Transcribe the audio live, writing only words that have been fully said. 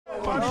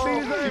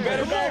You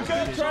better back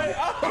up, Trey.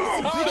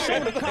 Oh,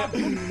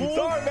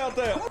 sorry about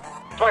that.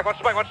 Spike, watch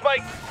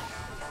spike.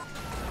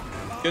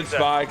 Good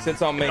spikes.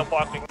 It's on me.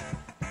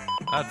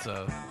 That's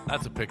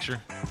a picture.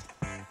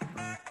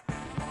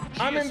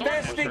 I'm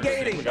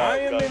investigating. I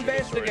am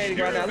investigating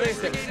right now.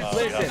 Listen.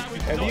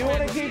 If you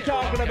want to keep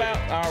talking about,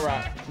 all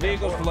right,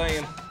 vehicle's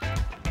playing.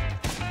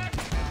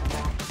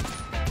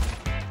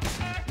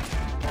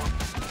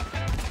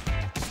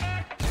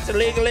 It's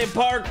illegally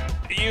parked.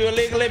 You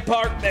illegally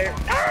parked there.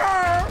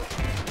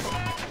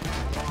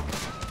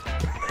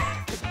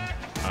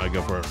 I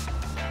go for it.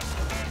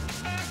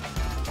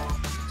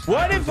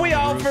 What if we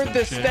offered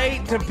the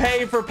state to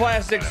pay for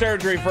plastic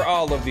surgery for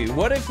all of you?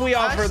 What if we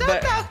offered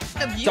that?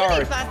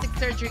 Sorry. Plastic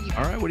surgery.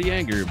 All right, what are you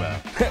angry about?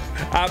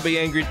 I'd be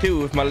angry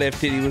too if my left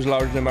titty was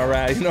larger than my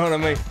right. You know what I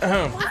mean?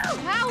 Wow,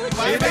 how is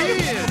it?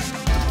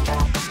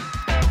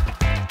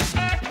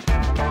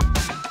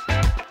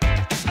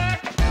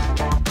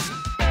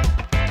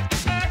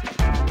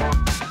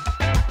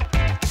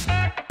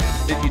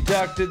 Did you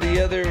talk to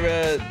the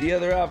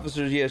other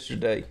officers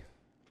yesterday?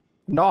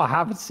 No, I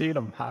haven't seen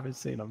him.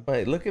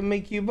 Wait, look at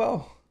me, cue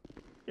ball.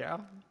 Yeah.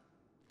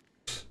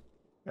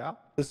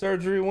 The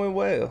surgery went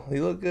well. He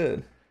looked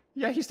good.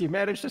 Yeah, he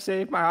managed to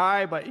save my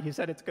eye, but he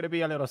said it's going to be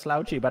a little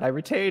slouchy, but I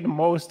retained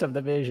most of the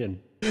vision.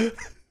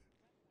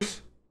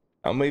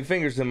 How many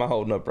fingers am I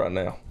holding up right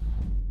now?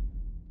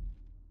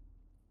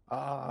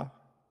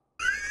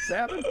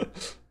 7.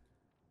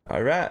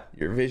 All right,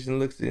 your vision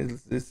looks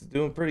this is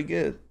doing pretty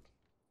good.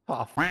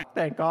 Oh,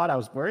 thank God! I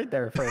was worried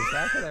there for a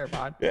second there,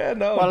 bud. Yeah,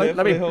 no. Well,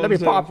 let me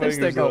pop this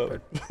thing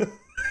open.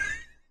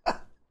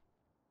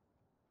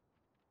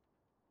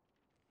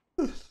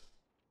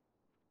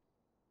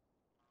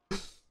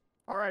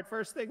 All right,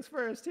 first things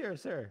first. Here,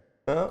 sir.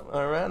 Oh,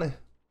 all righty.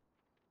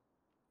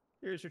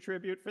 Here's your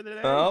tribute for the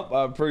day. Oh,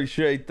 I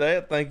appreciate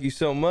that. Thank you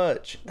so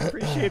much.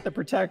 Appreciate the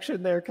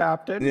protection there,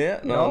 Captain.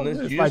 Yeah, no,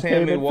 you just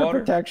hand me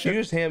water. You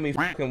just hand me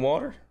fucking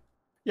water.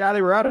 Yeah,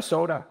 they were out of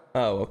soda.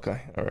 Oh,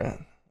 okay, all right.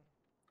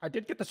 I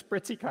did get the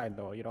spritzy kind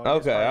though, you know.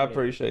 Okay, I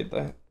appreciate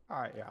that. All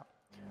right, yeah.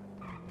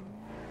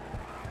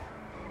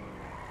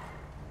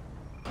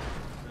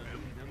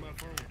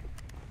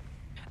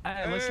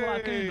 Hey, let's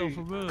lock in though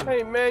for real.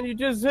 Hey man, you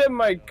just hit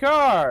my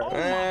car.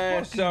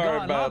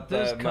 Sorry about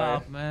this that,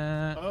 cop,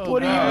 man.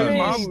 What do you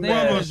My mean?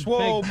 brother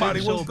Swole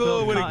Body, what's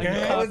good with it,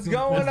 gang? What's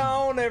going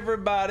on,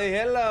 everybody?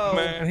 Hello.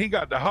 Man, he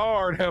got the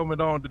hard helmet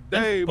on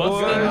today,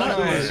 boy.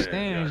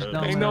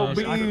 Ain't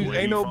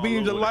no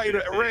beams of light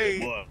at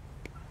Ray.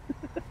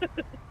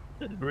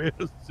 Real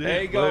shit.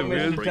 There you go,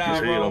 Mr.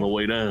 Tyrone. On the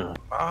way down.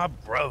 My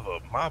brother.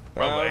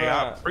 Hey,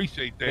 I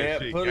appreciate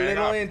that shit. Put a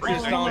little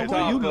interest on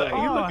top of it.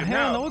 Oh,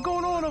 hell no, what's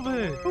going on over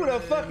here? Who the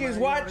fuck is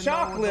white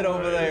chocolate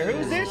over there?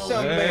 Who's this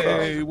son of a bitch?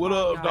 Hey, what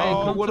up,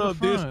 dog? What up,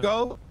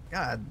 Disco?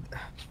 God.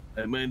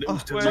 Hey, man, that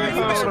was too Trey,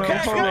 you better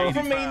back up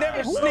from me.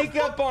 Never sneak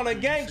up on a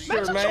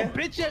gangster, man.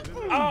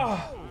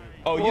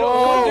 Oh, you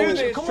don't want to do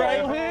this,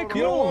 Trey.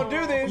 You don't want to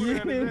do this.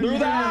 Through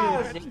the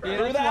eyes.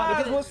 Through the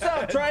eyes. What's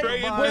up, Trey?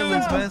 What's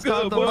up,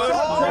 Trey?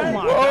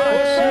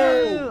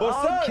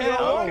 What's up?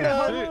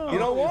 You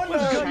don't want to.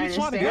 You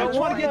trying to get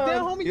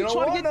down, homie? You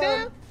trying to get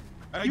down?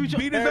 You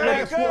beat his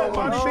ass. You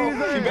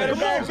better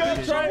back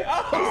up, Trey.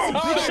 Oh,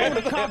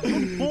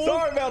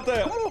 sorry about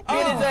that. Beat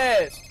his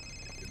ass.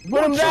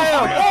 Put him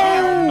down.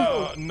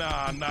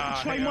 Nah.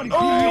 Oh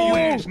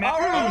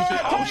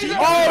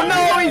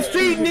no, he's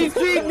cheating. Get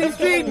me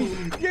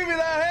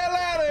the hell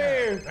out of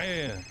here.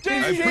 Man,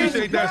 I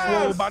appreciate that,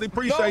 Swole Body.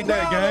 Appreciate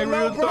that, gang.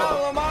 Real No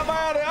problem. I'm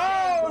out of here.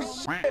 Oh,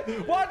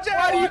 shit. Watch out.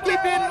 Why do you keep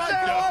hitting my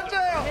car? Watch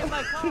out.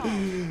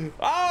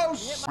 Oh,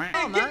 shit.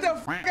 Get the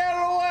fuck out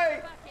of the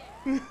way.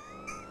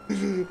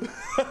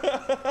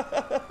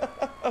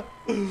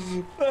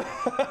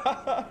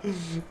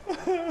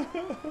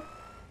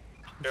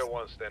 Air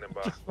 1 standing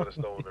by. Let us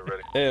know when they're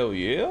ready. Hell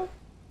yeah.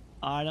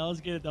 All right, now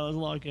let's get it though. Let's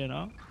lock in,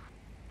 huh?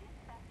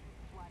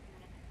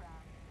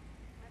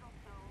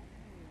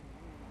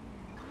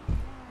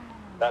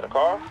 That a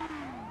car?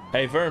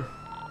 Hey, Fern.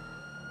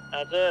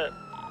 That's it.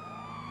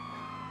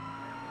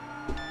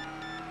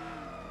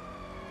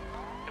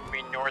 Could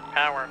be North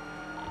Tower.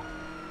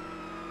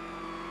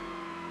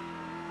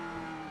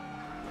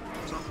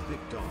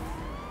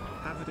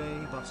 Have a day,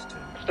 Bustin.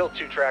 Still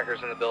 2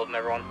 trackers in the building,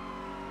 everyone.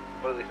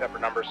 Completely separate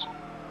numbers.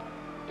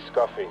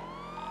 Scuffy.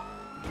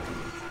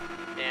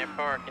 Stand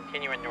 4,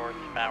 continuing North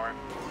Tower.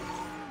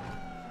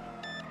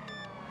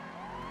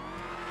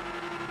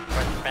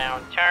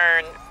 Westbound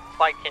turn,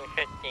 flight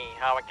 1050,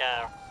 how it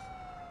go?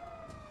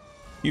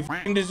 You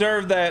f***ing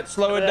deserve that.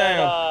 Slow it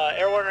down.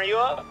 Air 1, are you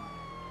up?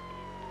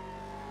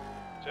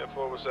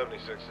 10-4 with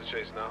 76 to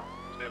chase now.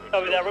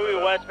 Over that Ruby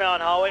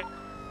westbound hallway.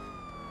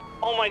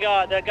 Oh my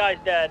god, that guy's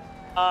dead.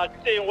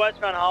 Continuing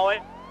westbound hallway.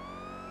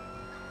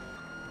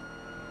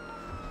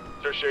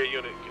 Tertiary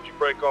unit, could you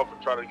break off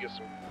and try to get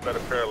some better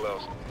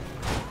parallels?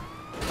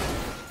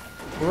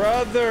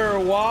 Brother,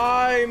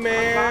 why,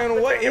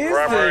 man? What is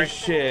this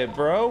shit,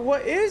 bro?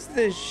 What is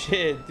this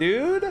shit,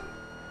 dude?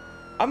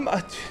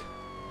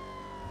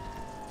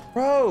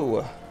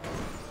 Bro.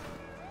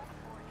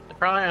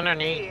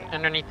 Probably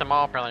underneath the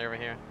mall, probably over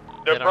here.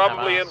 They're They don't have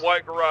probably in eyes.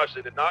 white garage.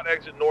 They did not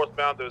exit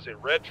northbound. There's a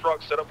red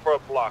truck set up for a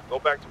block. Go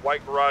back to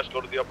white garage.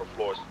 Go to the upper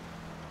floors.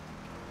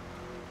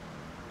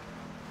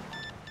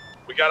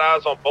 We got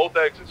eyes on both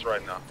exits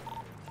right now.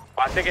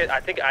 I think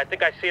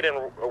I see it in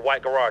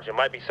white garage. It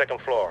might be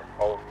second floor.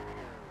 Oh.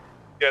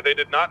 Yeah, they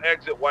did not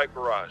exit white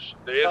garage.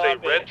 There is a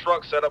red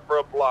truck set up for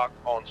a block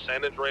on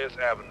San Andreas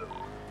Avenue.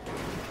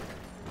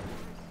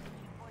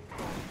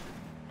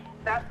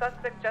 That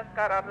suspect just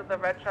got out of the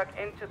red truck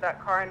into that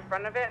car in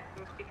front of it.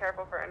 Be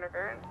careful for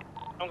interference.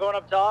 I'm going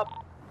up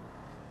top.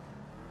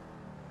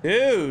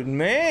 Dude,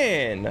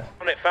 man.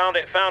 Found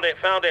it.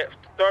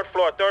 Third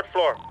floor.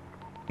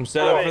 I'm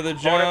set up for the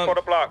jump. For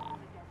the block.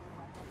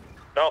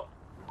 No.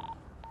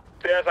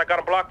 Stairs, I got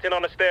him blocked in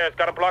on the stairs.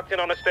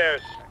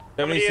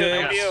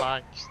 76.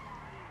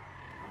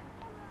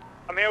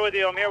 I'm here with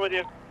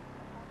you.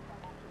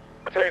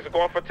 Taser,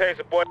 going for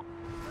taser, boy.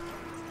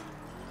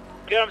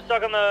 Get him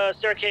stuck on the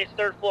staircase,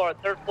 third floor.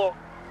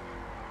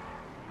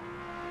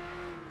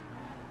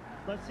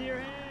 Let's see your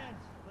hands.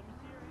 Let me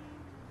see your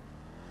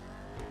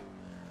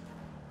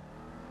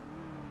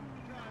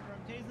hands.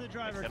 I'm tasing the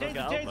driver.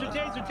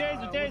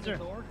 Taser.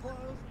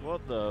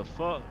 What the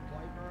fuck?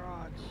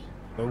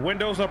 The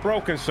windows are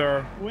broken,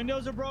 sir.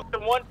 Windows are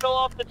broken. One fell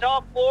off the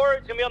top floor.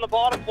 It's gonna be on the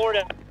bottom floor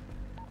now.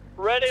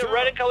 Red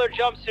and colored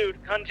jumpsuit.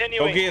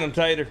 Continuing. Go get him,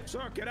 Tater.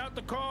 Sir, get out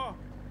the car.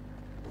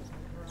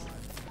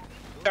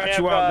 We Got have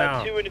you out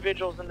now. 2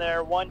 individuals in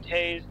there. One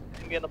tased. It's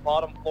gonna be on the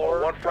bottom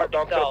floor. One front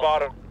dog to the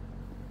bottom.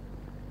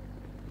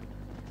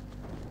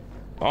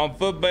 On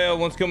foot bail.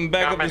 One's coming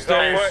back up the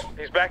stairs.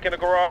 He's back in the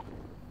garage.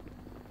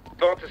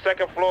 Going to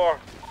second floor.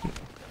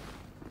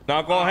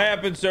 Not gonna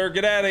happen, sir.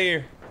 Get out of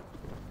here.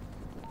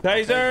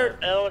 Taser.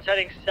 Another one's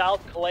heading south,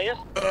 Calais.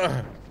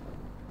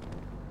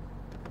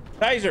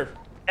 Taser.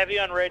 Heavy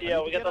on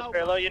radio. We got those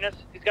parallel units.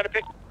 He's got to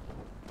pick.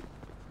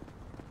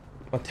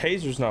 My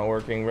taser's not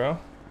working, bro.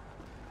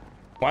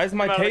 Why is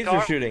my Come out of the taser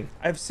car. shooting?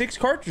 I have 6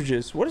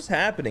 cartridges. What is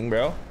happening,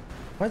 bro?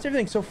 Why is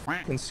everything so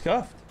fucking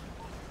scuffed?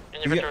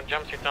 Individual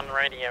jumpsuits on the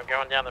radio,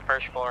 going down the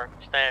first floor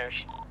stairs.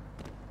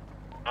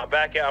 I'm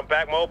back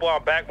mobile.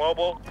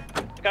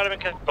 Got him in.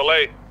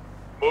 Calais.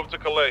 Move to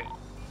Calais.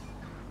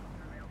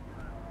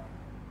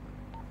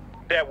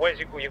 Yeah, where's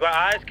you got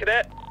eyes,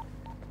 cadet?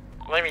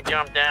 Let me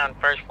jump down,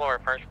 first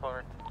floor.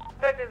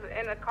 Suspect is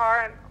in a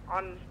car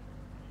on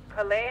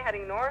Calais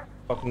heading north.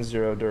 Fucking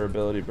 0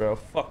 durability, bro.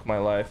 Fuck my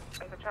life.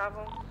 Into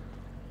travel.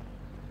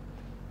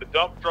 The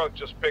dump truck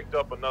just picked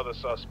up another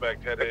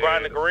suspect headed.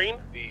 Grind the green.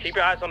 east. Keep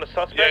your eyes on the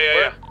suspect.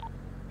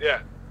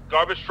 Yeah.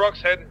 Garbage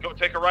truck's heading. Go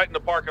take a right in the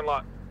parking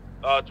lot,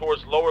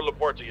 towards Lower La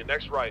Puerta. Your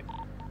next right.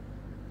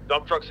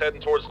 Dump truck's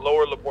heading towards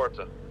Lower La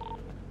Puerta.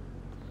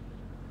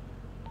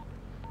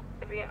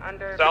 Be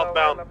under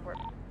Southbound.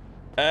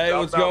 Hey,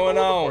 what's Southbound going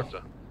Lower La on?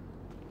 Puerta.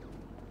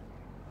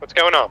 What's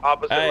going on?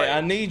 Opposite Hey, lane.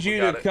 I need you We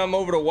to got it. come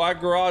over to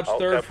White Garage,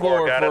 Okay, 3rd floor,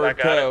 floor got it, for I a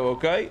got tow,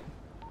 okay?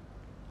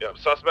 Yep,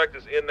 suspect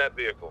is in that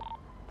vehicle.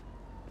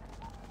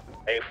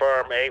 A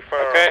firm.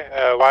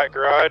 Okay, white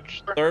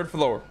garage. 3rd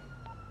floor.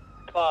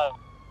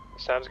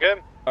 Sounds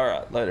good. All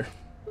right, later.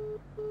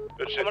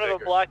 Good shit, I'm gonna have a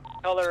Baker. black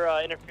color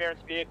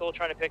interference vehicle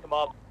trying to pick him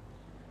up.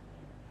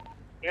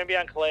 You're gonna be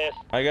on Calais.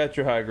 I got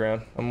your high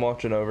ground. I'm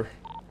watching over.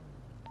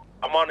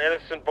 I'm on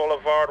Innocent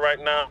Boulevard right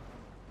now.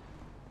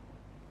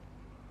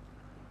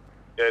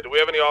 Yeah, do we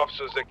have any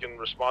officers that can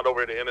respond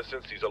over to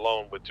Innocence? He's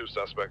alone with 2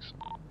 suspects.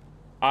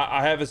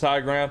 I have his high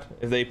ground.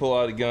 If they pull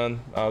out a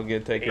gun, I'll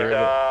take care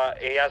of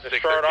it. He has his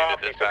shirt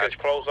off. He took his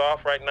clothes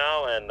off right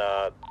now, and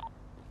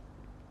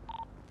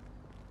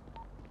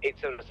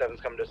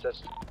 877's coming to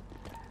assist.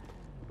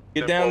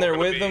 Get down there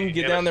with them.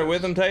 Get down there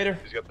with them, Tater.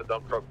 He's got the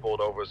dump truck pulled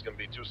over. It's going to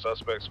be 2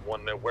 suspects.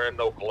 One there wearing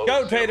no clothes.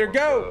 Go, The Tater, other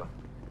go! one's,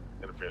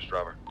 interference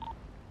driver.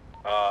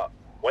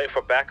 waiting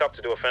for backup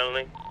to do a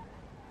felony.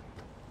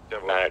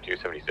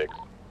 90276.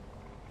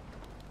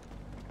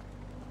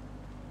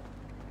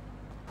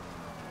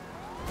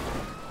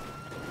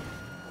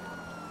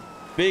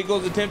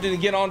 Vehicles attempting to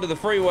get onto the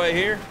freeway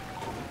here.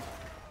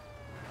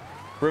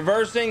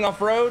 Reversing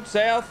off-road,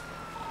 south.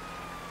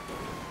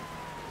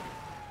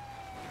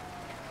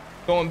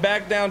 Going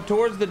back down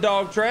towards the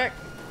dog track.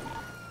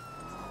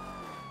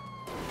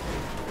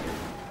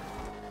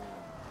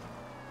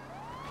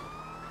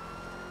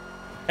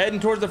 Heading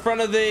towards the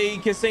front of the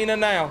casino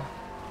now.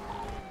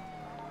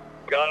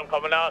 Got him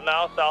coming out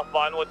now, South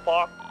Vinewood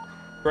Park.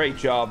 Great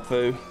job,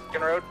 Foo.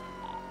 Road.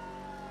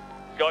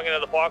 Going into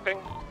the parking.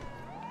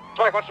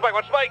 Spike, watch Spike,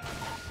 watch Spike!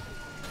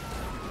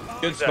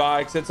 Good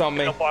spikes, it's on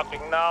me. No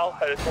parking now,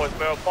 headed towards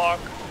Merrill Park.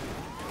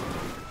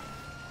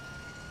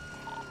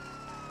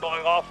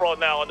 Going off-road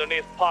now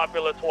underneath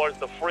Popular towards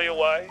the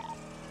freeway.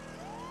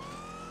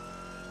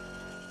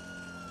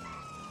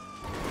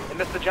 They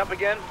missed the jump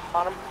again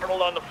on him.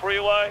 Turtled on the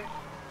freeway.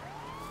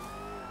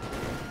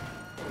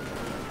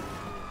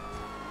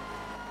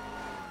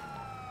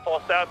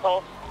 Los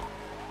Santos.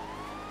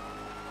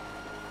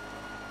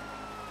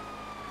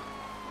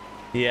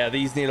 Yeah,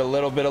 these need a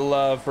little bit of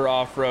love for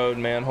off-road,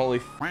 man. Holy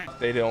f,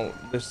 they don't.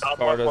 This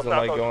car doesn't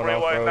like going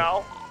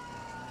off-road.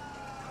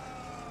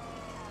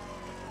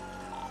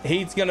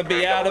 Heat's gonna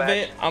be out of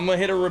it. I'm gonna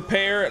hit a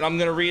repair and I'm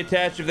gonna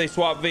reattach if they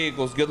swap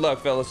vehicles. Good luck,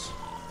 fellas.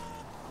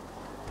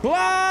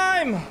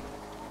 Climb!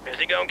 Is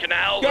he going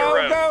canals go, or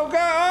road? Go,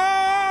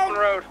 go, go!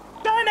 Road.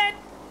 Darn it!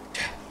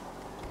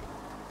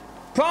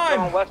 Climb!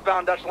 Going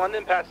westbound Dutch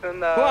London, passing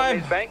the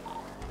Maze Bank.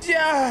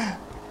 Yeah!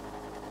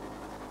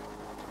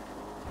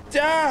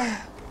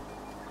 Yeah!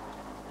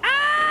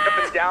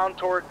 Jumping down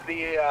towards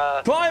the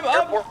climb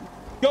airport.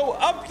 up! Go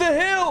up the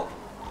hill!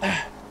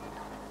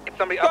 Get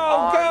somebody up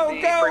on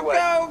the freeway.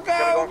 Go!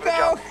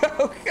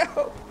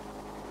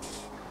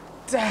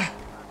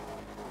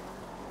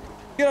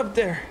 Get up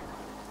there.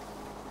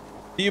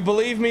 Do you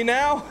believe me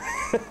now?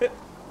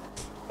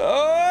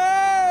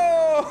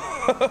 Oh!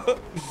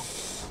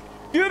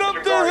 Get up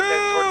the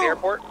hill! Towards the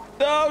airport.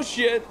 Oh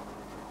shit!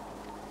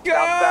 Go!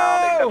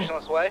 Southbound,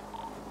 exceptionless way.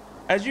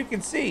 As you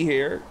can see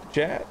here,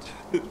 chat,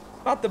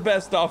 not the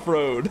best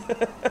off-road.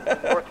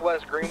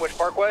 Northwest Greenwich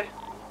Parkway.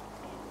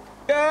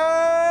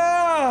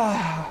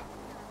 Ah!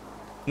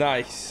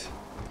 Nice.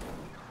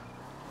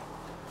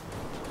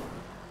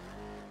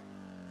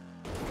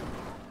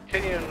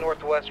 Continue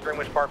northwest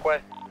Greenwich Parkway.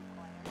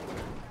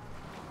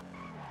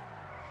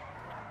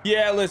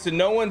 Yeah, listen,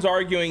 no one's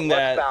arguing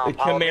that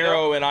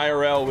Camaro and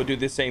IRL would do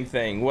the same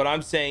thing. What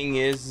I'm saying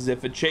is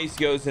if a chase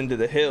goes into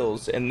the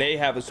hills and they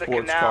have a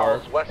sports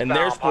car and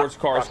their sports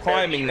car is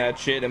climbing that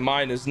shit and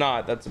mine is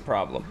not, that's a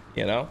problem,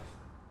 you know?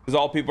 Because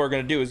all people are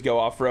going to do is go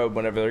off-road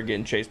whenever they're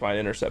getting chased by an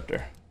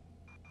Interceptor.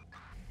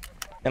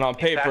 And on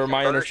paper,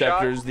 my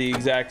Interceptor is the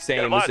exact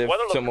same as if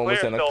someone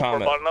was in a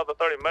comment. For about another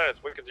 30 minutes,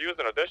 we could use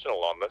an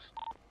additional on this.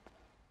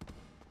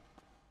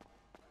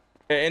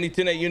 Any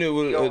 10-8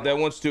 unit that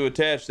wants to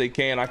attach, they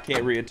can. I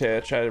can't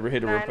reattach. I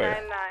hit a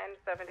repair.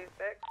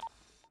 99976.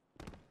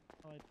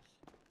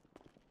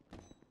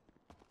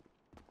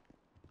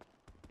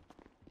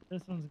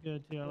 This one's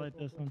good too. I like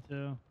this one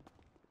too.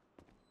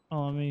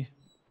 Oh, let me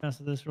mess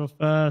with this real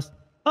fast.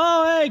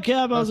 Oh, hey,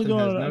 Cap. How's it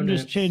going? I'm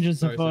just changing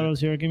some photos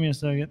here. Give me a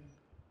second.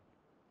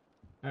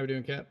 How we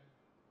doing, Cap?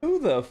 Who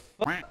the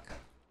fuck?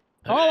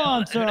 Hold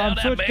on, sir. I'm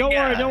switching.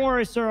 Don't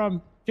worry, sir.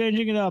 I'm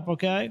changing it up,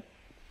 okay?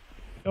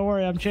 Don't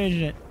worry, I'm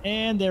changing it.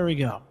 And there we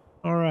go.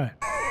 All right.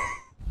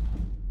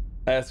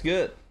 That's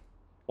good.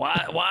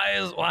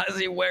 Why is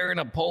he wearing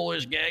a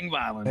Polish gang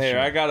violence shirt? Here,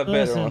 I got a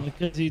better one.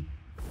 Because he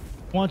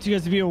wants you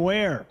guys to be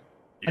aware.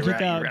 I took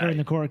that during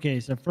the court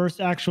case. The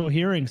first actual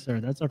hearing, sir.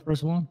 That's our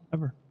first one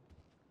ever.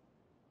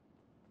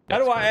 How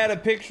do I add a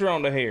picture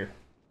onto here?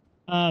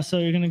 So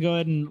you're gonna go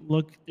ahead and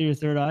look through your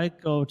third eye.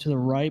 Go to the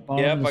right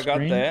bottom of the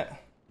screen. Yep, I got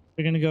that.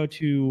 You're gonna go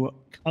to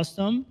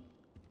custom.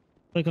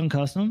 Click on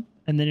custom.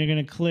 And then you're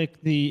going to click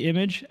the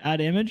image,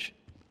 add image.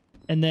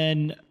 And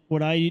then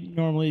what I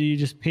normally do, you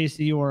just paste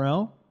the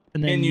URL.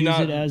 And then use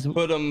it as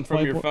put them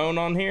from your phone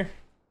on here?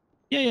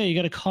 Yeah. You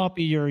got to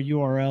copy your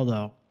URL,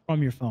 though,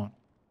 from your phone.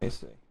 I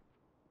see.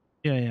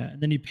 Yeah.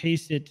 And then you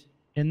paste it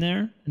in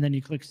there, and then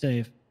you click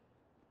save.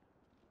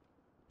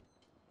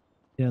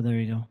 Yeah, there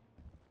you go.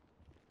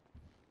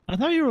 I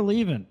thought you were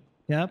leaving.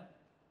 Yep.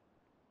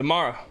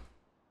 Tomorrow.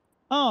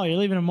 Oh, you're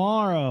leaving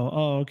tomorrow.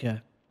 Oh,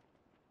 okay.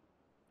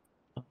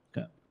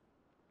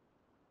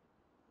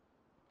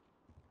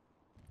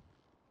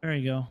 There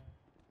you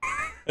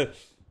go.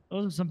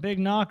 Those are some big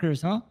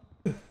knockers, huh?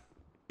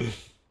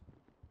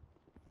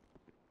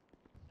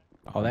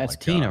 Oh, that's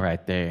Tina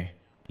right there.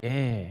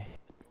 Yeah.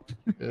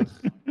 Hey,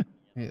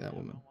 that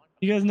woman.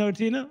 You guys know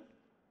Tina?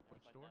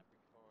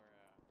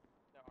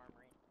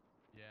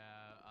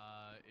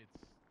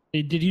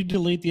 Hey, did you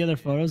delete the other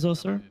photos, though,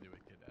 sir?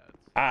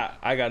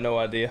 I got no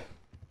idea.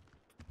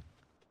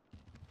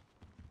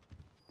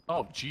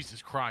 Oh,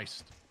 Jesus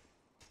Christ.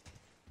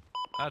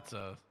 That's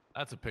a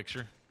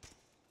picture.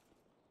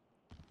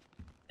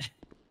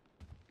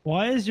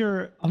 Why is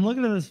I'm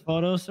looking at this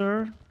photo,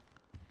 sir.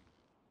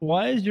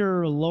 Why is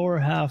your lower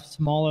half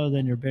smaller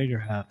than your bigger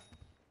half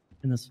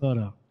in this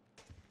photo?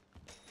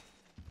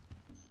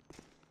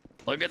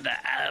 Look at the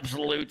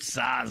absolute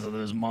size of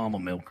those mama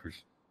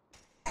milkers.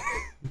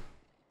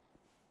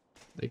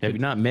 Have you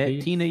not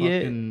met Tina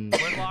yet?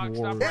 Whitlock,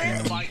 stop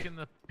riding the bike in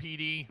the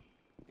PD.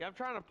 Yeah, I'm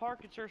trying to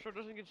park it, sir, so it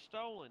doesn't get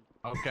stolen.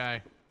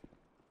 Okay.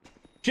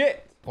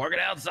 Shit. Park it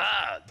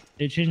outside.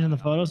 Are you changing the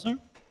photo, sir?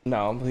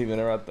 No, I'm leaving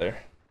it right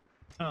there.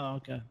 Oh,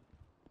 okay.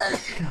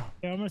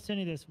 Here, I'm gonna send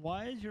you this.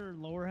 Why is your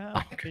lower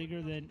half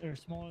bigger than or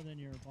smaller than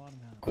your bottom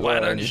half?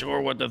 Quite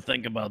unsure what to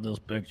think about this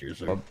picture,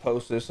 sir. I'll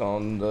post this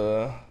on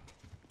the.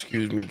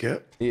 Excuse me,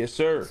 Cap. Yes,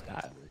 sir.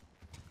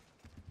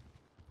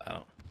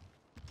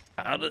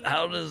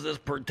 How does this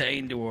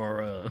pertain to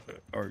our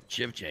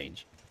shift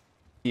change?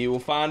 You will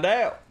find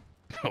out.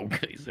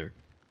 Okay, sir.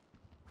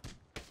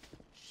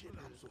 Shit,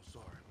 I'm so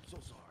sorry. I'm so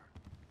sorry.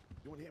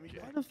 You want to hit me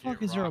back? Why the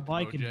fuck is there a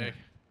bike in here?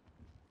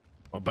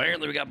 Well,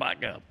 apparently we got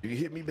bike up. You can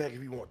hit me back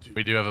if you want to.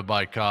 We do have a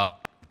bike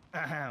up.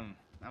 I'm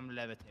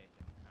levitating.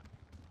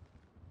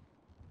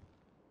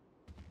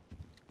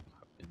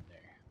 Can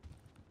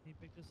you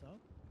pick this up?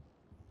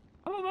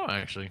 don't know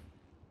actually.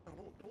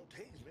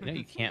 You know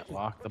you can't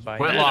lock the bike.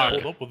 Quit lock.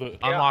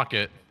 Unlock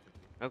it.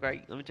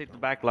 Okay, let me take the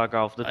back lock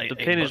off. The Hey,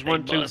 pin is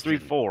 1, 2, 3,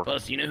 4.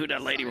 Plus, you know who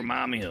that lady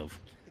remind me of?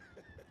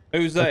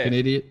 Who's that? Fucking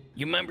idiot.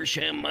 You remember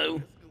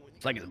Shammo?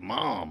 It's like his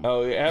mom.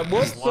 Oh yeah.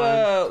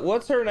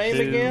 What's her name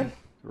 2, again?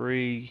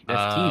 3,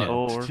 That's Tina.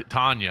 4.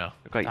 Tanya.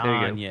 Okay, there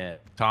you go. Tanya.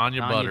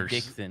 Tanya Butters.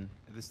 Dixon.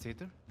 Is this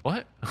Tater?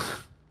 What?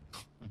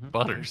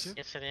 Butters.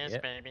 Yes, it is,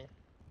 baby.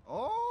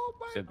 Oh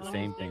my Said the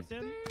same thing.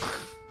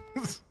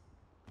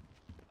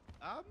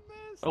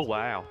 Oh,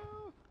 wow.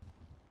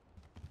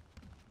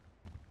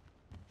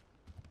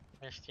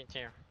 Missed you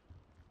too.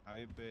 How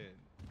you been?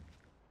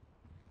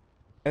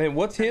 And then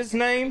what's his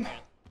name?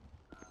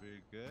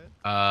 Very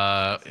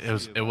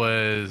good. It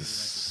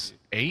was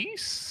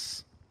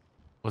Ace.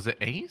 Was it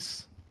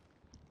Ace?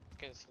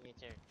 Good to see you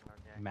too.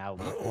 Okay. Mallow.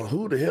 Well,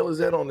 who the hell is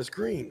that on the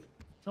screen?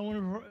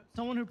 Someone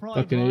who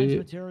probably Fucking grinds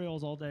idiot.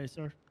 materials all day,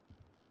 sir.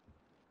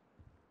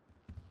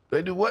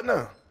 They do what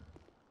now?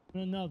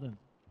 Nothing.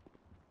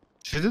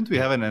 Shouldn't we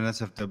have an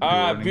NSFW? All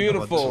right, warning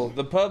beautiful. about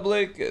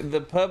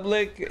The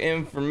public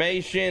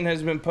information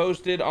has been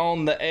posted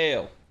on the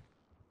L.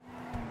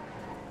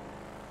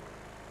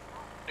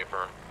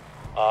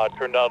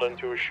 Turned out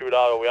into a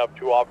shootout. We have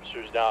 2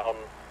 officers down.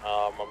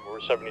 We're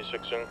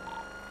 76ing.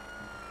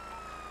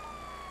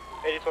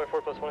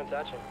 8024 plus 1 into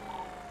action.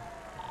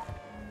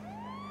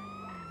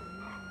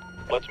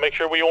 Let's make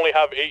sure we only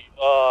have 8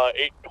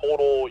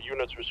 total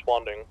units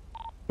responding.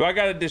 Do I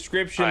got a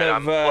description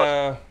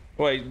of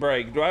wait,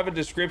 break. Do I have a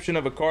description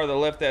of a car that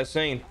left that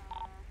scene?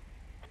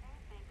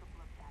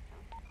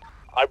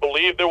 I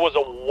believe there was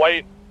a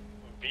white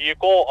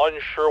vehicle,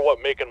 unsure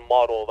what make and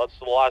model. That's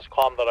the last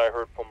comm that I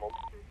heard from them.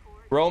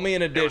 Roll me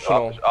an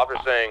additional.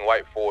 Officer saying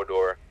white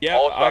 4-door. Yeah,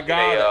 I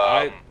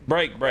got it.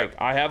 Break.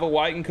 I have a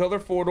white and color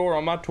 4-door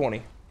on my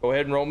 20. Go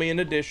ahead and roll me an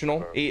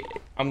additional.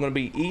 I'm going to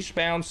be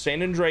eastbound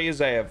San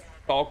Andreas Ave.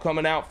 All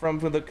coming out from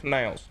the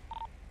canals.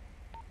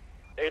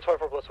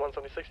 824 plus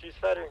 176 East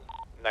Cider.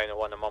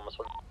 901, I'm almost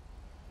one.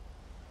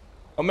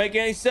 Don't make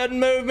any sudden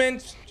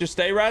movements. Just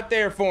stay right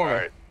there for me.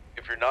 Alright.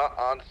 If you're not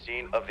on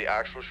scene of the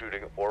actual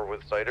shooting or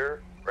with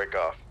Cider, break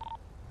off.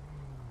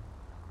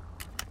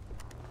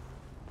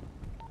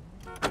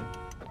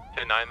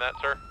 Deny that,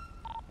 sir.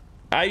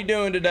 How you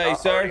doing today,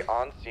 Not sir? already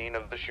on scene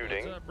of the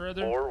shooting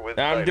or with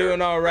I'm Cider,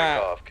 doing all break right.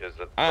 off, 'cause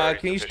the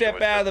Can you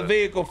step out of the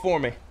vehicle for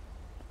me?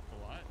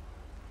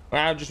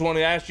 I just want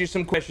to ask you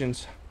some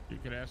questions. You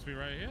could ask me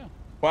right here.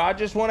 Well, I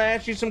just want to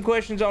ask you some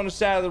questions on the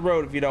side of the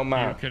road, if you don't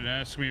mind. You could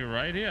ask me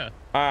right here.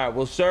 All right.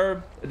 Well,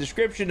 sir, a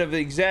description of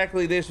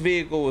exactly this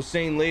vehicle was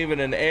seen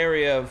leaving an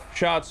area of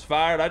shots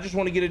fired. I just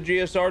want to get a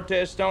GSR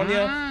test on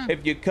you.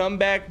 If you come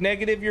back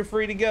negative, you're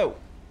free to go.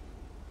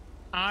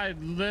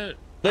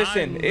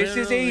 Listen, this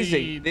is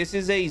easy. This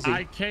is easy.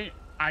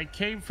 I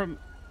came from.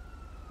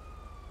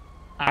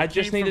 I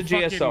just need a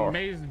GSR.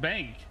 Maze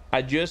Bank.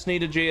 I just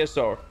need a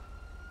GSR.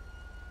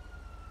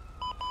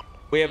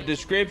 We have a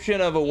description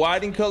of a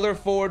white and color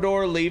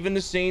 4-door leaving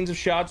the scenes of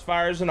shots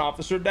fired and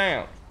officer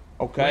down.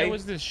 Okay. Where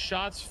was this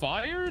shots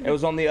fired? It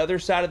was on the other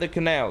side of the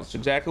canals,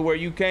 exactly where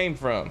you came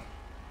from.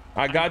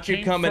 I got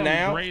you coming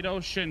out. Great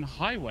Ocean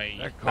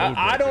Highway.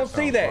 I don't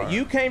see that.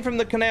 You came from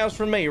the canals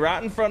from me,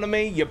 right in front of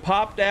me. You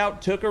popped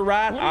out, took a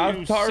right.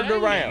 I turned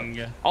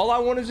around. All I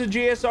want is a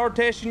GSR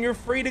test, and you're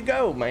free to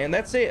go, man.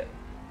 That's it.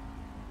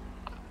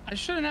 I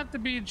shouldn't have to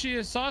be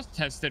GSR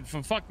tested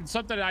for fucking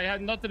something I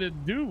had nothing to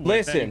do with.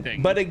 Listen,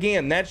 but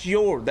again, that's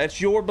your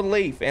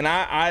belief, and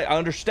I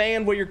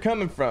understand where you're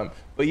coming from.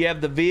 But you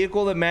have the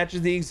vehicle that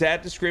matches the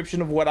exact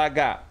description of what I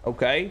got.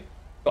 Okay.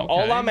 So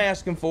all I'm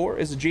asking for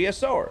is a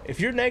GSR. If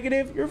you're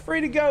negative, you're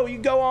free to go. You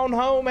go on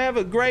home, have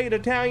a great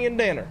Italian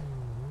dinner.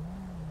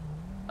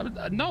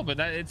 No, but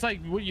it's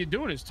like what you're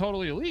doing is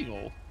totally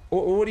illegal.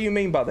 What do you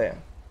mean by that?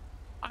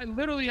 I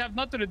literally have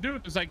nothing to do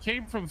with this. I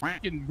came from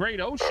fucking Great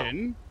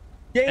Ocean.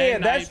 Yeah,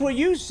 that's what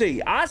you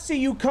see. I see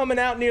you coming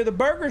out near the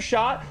burger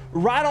shot,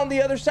 right on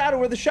the other side of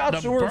where the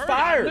shots were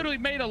fired. I literally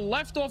made a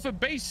left off of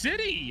Bay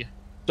City.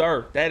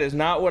 Sir, that is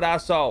not what I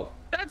saw.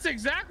 That's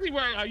exactly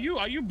where. Are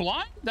you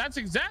blind? That's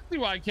exactly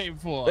where I came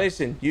for.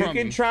 Listen, you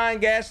can try and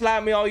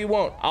gaslight me all you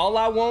want. All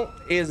I want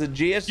is a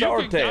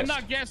GSR test. I'm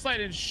not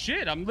gaslighting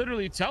shit. I'm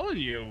literally telling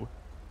you.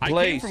 I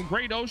came from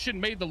Great Ocean,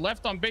 made the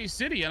left on Bay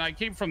City, and I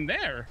came from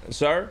there.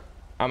 Sir,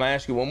 I'm gonna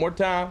ask you one more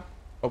time,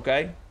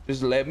 okay?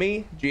 Just let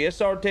me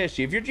GSR test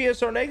you. If you're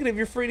GSR negative,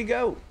 you're free to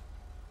go.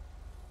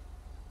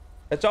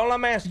 That's all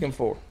I'm asking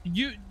for.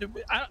 You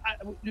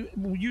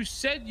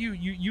said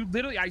you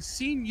literally. I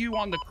seen you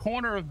on the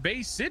corner of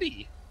Bay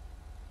City.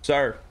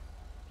 Sir,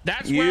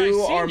 that's where I seen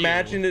you are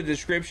matching the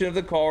description of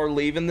the car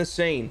leaving the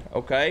scene,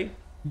 okay?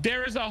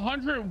 There is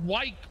 100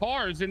 white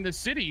cars in the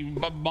city.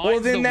 Well,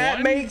 then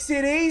that makes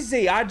it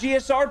easy. I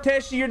GSR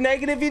test you, you're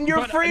negative, and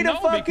you're free to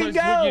fucking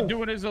go. What you're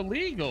doing is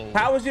illegal.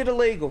 How is it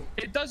illegal?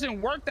 It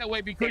doesn't work that way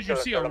because you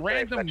see a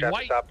random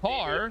white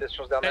car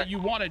that you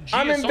want to GSR.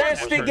 I'm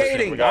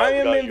investigating. I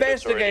am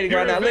investigating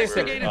right now.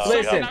 Listen.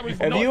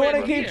 If you want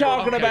to keep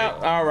talking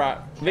about, all right,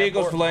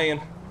 vehicle's fleeing.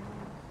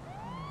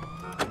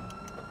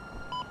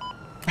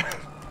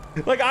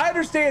 Like, I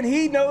understand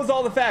he knows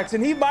all the facts,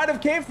 and he might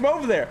have came from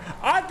over there.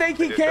 I think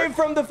he came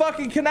from the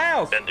fucking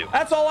canals.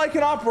 That's all I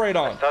can operate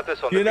on.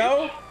 You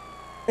know?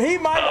 He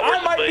might,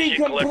 I might be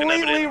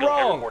completely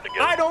wrong.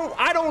 I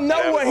don't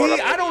know what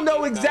I don't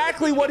know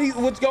exactly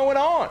what's going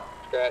on.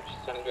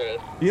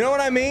 You know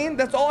what I mean?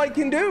 That's all I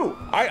can do.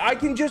 I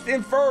can just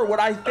infer what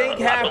I think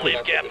happened. I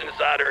believe Captain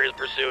Cider is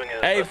pursuing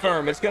it. Hey,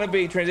 firm, it's going to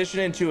be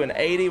transitioning into an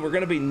 80. We're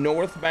going to be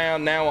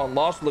northbound now on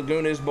Los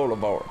Lagunas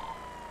Boulevard.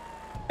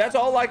 That's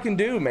all I can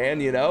do,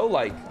 man, you know?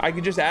 Like, I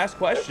can just ask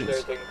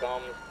questions.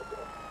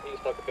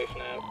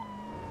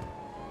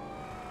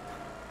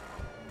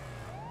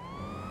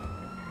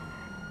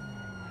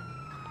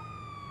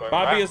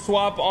 Might be a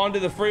swap onto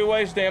the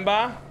freeway. Stand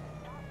by.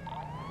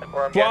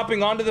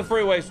 Swapping onto the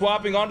freeway.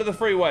 Swapping onto the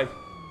freeway.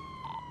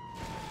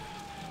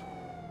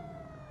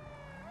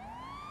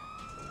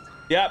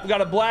 Yep, we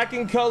got a black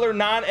and color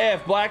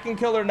 9F. Black and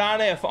color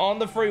 9F on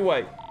the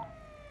freeway.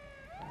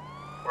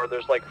 Or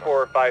there's like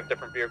 4 or 5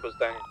 different vehicles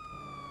down.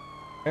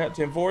 Yeah,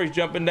 10-4, he's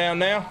jumping down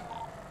now.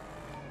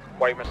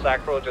 White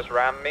Massacre just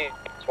rammed me.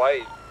 It's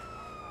white.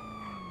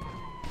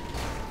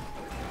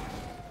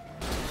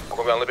 I'm going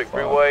to be on Olympic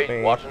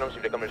Freeway, watching them, see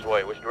if they come this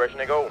way. Which direction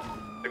they go?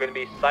 They're going to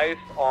be south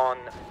on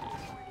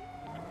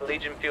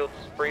Legion Fields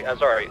Free,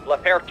 La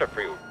Perta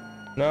Freeway.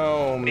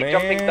 No, man. Be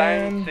jumping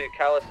down to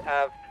Callis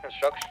Ave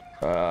Construction.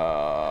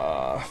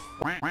 Fuck.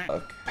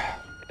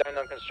 Down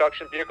on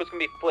construction, vehicles can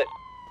be flipped.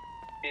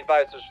 Be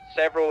advised, there's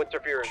several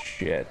interference.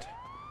 Shit.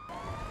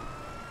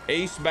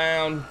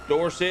 Eastbound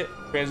Dorset,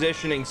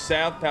 transitioning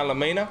south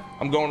Palomino.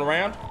 I'm going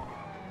around.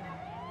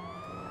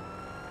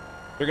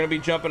 They're going to be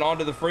jumping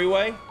onto the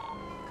freeway.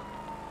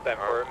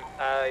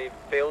 I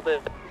failed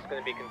it. He's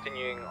going to be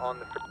continuing on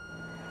the freeway.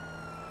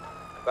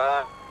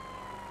 But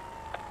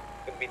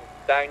going to be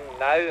down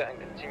now and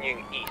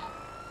continuing east.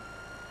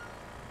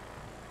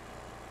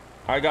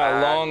 I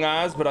got long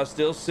eyes, but I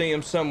still see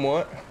him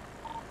somewhat.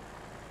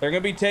 They're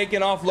going to be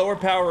taking off lower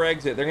power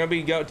exit. They're going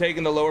to be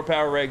taking the lower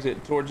power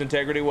exit towards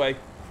Integrity Way.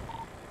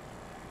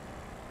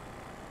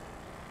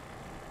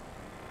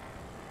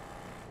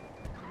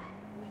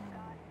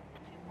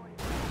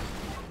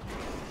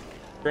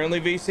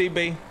 Friendly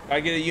VCB. I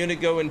get a unit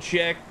go and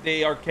check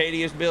the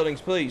Arcadius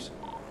buildings, please.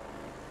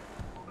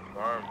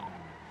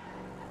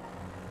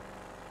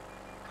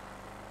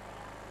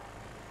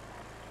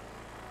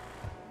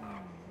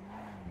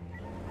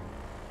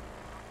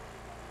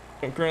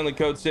 I'm currently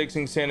code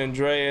 6ing San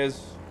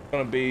Andreas.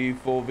 Gonna be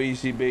full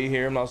VCB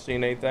here. I'm not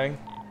seeing anything.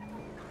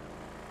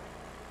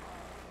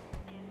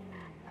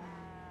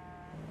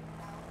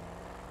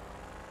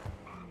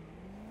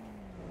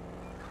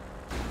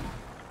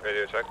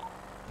 Radio check.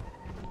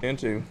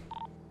 Into.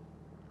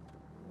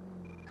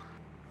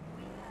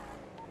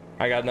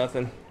 I got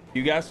nothing.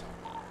 You guys?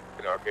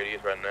 In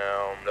Arcadius right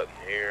now, nothing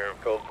here.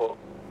 Code full.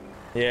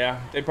 Yeah,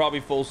 they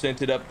probably full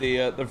scented up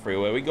the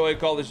freeway. We go ahead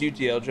and call this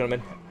UTL,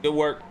 gentlemen. Good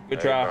work.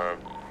 Good try.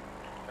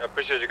 I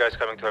appreciate you guys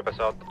coming to help us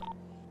out.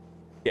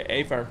 Yeah,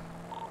 A firm.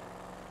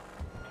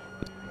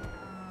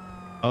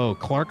 Oh,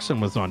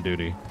 Clarkson was on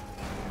duty.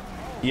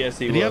 Yes,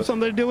 he Did was. he have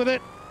something to do with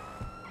it?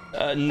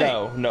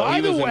 No, hey, no,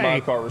 he was in my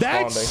car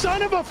responding. That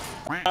son of a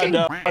I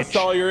know, I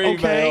saw your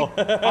email.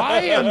 Okay,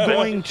 I am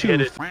going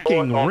to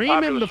fucking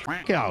ream him the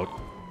fuck out.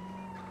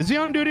 Is he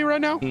on duty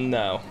right now?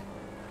 No.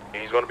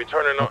 He's going to be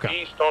turning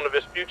east on the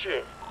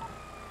Vespucci.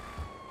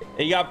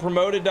 He got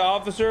promoted to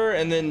officer,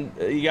 and then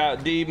he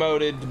got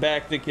demoted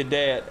back to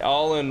cadet.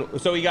 All in.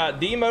 So he got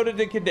demoted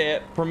to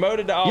cadet,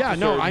 promoted to officer. Yeah,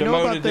 no, I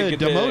know about the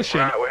demotion.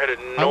 Right, we're headed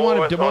I want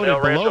him demoted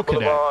below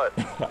Boulevard.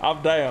 cadet.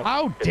 I'm down.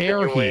 How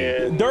dare he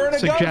During a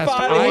suggest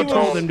gunfight, I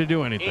told him to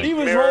do anything? He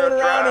was rolling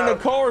around in a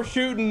car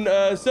shooting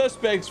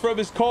suspects from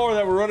his car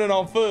that were running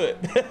on foot.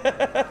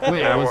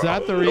 Wait, was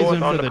that the reason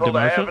for the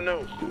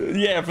demotion?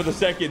 Yeah, for the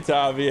second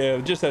time. Yeah,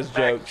 just as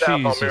jokes.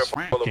 Jesus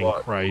fucking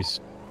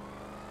Christ.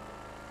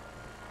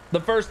 The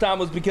first time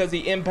was because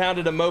he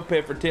impounded a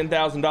moped for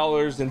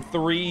 $10,000 in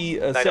 3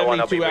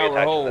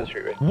 72-hour hold.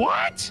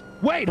 What?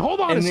 Wait,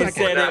 hold on and a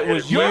second. And said it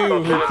was you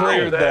who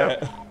cleared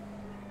that.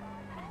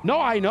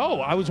 No, I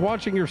know. I was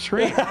watching your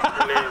stream. I'm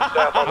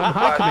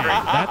high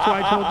command. That's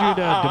why I told you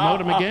to demote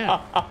him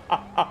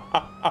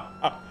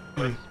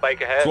again.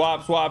 Spike ahead.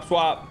 Swap, swap,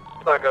 swap.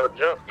 Like a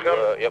jump.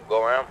 Yep,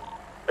 go around.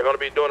 They're going to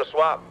be doing a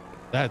swap.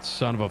 That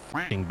son of a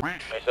fucking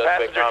bitch.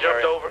 Passenger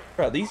jumped over.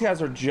 Bro, these guys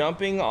are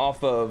jumping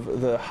off of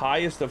the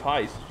highest of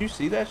heights. Did you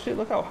see that shit?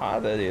 Look how high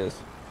that is.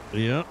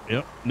 Yep,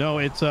 yep. No,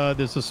 it's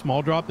there's a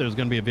small drop. There's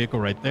gonna be a vehicle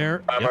right there.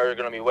 Primary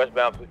going to be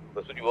westbound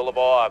Vespucci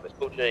Boulevard,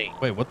 Vespucci.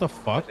 Wait, what the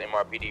fuck?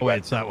 MRPD oh, wait,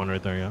 it's that one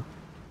right there, yeah.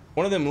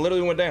 One of them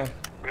literally went down.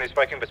 When he's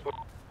spiking Vespucci.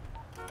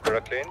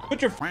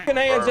 Put your fucking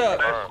hands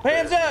up.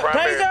 Hands up.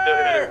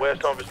 Taser.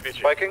 West on Vespucci.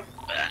 Spiking.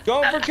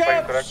 Going for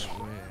cups.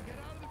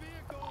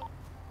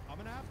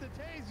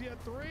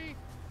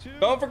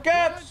 Going for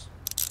cups.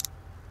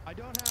 I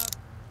don't have.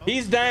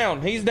 He's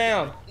down. He's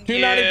down.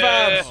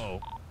 295s.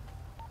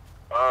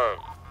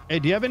 Hey,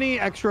 do you have any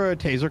extra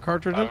taser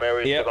cartridges?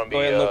 Yeah, go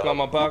ahead and look on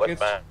my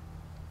pockets.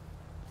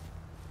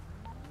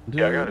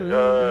 Yeah, I got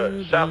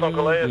it. South on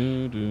Calais.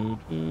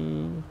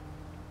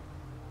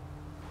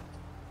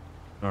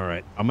 All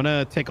right, I'm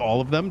gonna take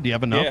all of them. Do you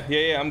have enough?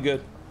 Yeah, I'm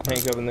good.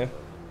 Handcuffing them.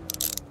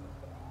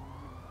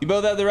 You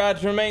both have the right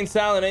to remain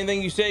silent.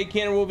 Anything you say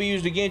can or will be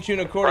used against you in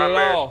a court of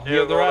law. You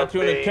have the right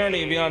to an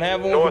attorney. If you don't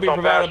have one, will be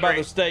provided by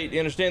the state. You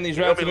understand these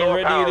rights have been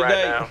read to you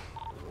today.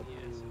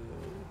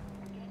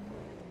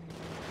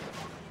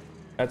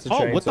 That's a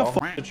chainsaw. What the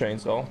fuck? A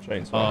chainsaw.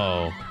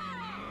 Oh.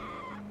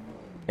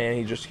 And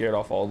he just scared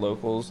off all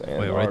locals. And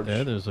wait, large. right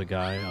there. There's a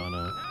guy on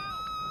a.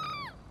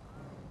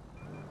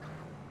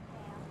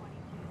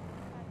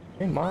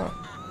 Hey, Mom.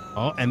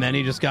 Oh, and then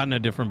he just got in a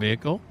different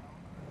vehicle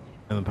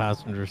in the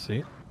passenger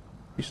seat.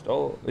 He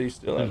stole it. He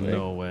still There's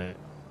no way.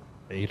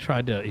 He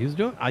tried to. He was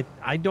doing.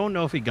 I don't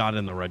know if he got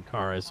in the red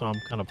car. I saw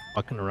him kind of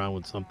fucking around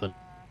with something.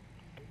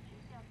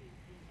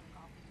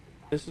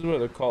 This is where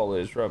the call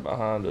is, right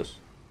behind us.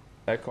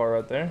 That car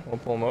right there. We'll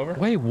pull him over.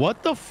 Wait,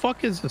 what the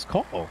fuck is this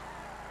call?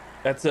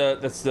 That's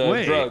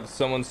Wait. drugs.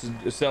 Someone's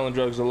selling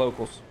drugs to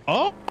locals.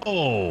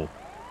 Oh,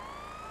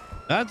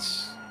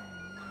 that's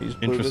He's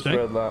blew this interesting.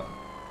 red light.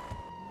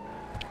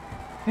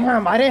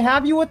 Damn, I didn't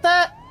have you with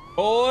that.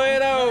 Pull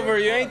it over.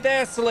 You ain't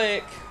that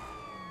slick.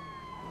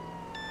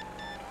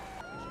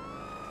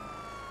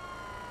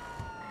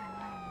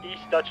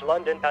 East Dutch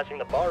London, passing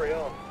the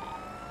barrio.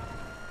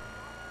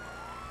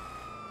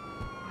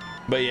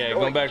 But yeah,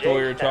 going back to what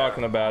we were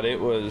talking about, it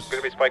was.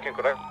 Gonna be spiking,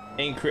 correct?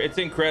 It's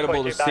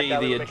incredible to see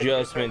the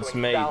adjustments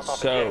made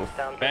so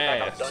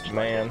fast,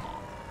 man.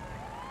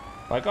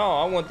 Like, oh,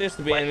 I want this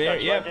to be in there.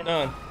 Yep,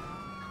 done.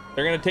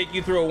 They're gonna take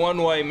you through a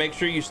one-way. Make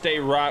sure you stay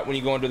right when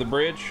you go under the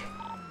bridge.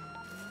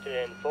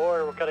 10-4,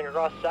 we're cutting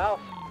across south.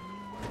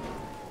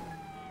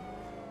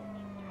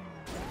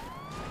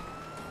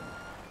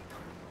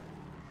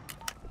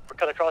 We're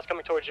cutting across,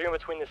 coming towards you in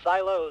between the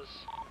silos.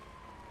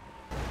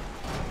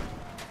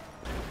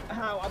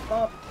 Ow, I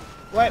bumped.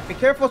 Wait, be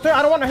careful, sir.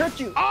 I don't want to hurt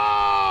you.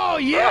 Oh,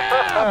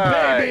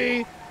 yeah,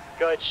 baby.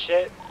 Good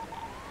shit.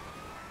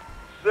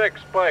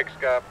 6 spikes,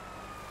 cop.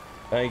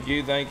 Thank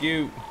you, thank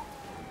you.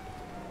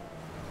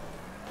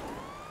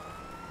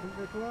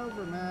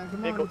 Over, man.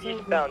 Come Vehicle on,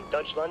 eastbound,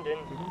 Dutch London.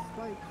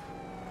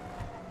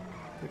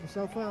 Pick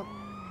yourself up.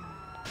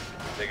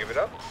 They give it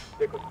up?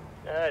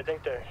 I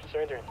think they're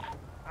surrendering.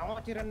 I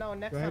want you to know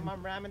next Go ahead. time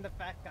I'm ramming the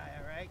fat guy,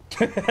 alright?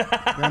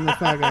 Ram the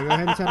fat guy. Go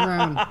ahead and turn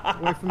around.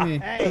 Away from me.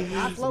 Hey,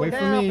 I slow Away down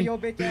from for me. your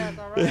bitch ass,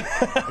 alright?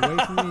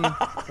 Away from me.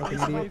 Fucking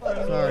idiot.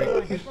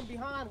 Sorry. Hit from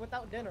behind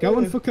without dinner.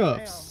 Going for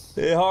cuffs.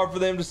 It's hard for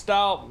them to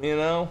stop, you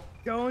know.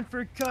 Going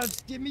for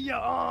cuffs. Give me your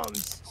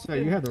arms. So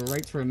you have the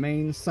right to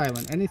remain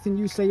silent. Anything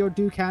you say or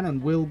do can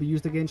and will be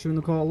used against you in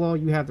the court of law.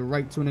 You have the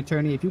right to an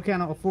attorney. If you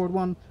cannot afford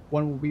one,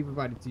 one will be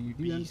provided to you.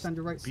 Do you understand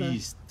your rights, sir?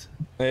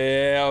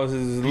 Yeah, I was a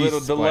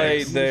little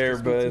delayed there,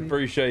 but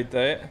appreciate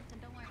that.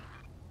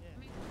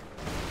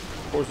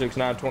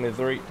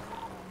 46923.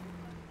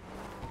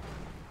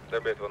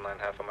 They're both 19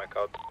 half on my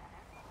code.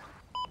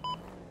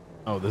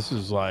 Oh, this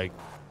is like.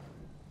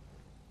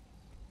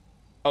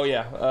 Oh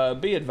yeah,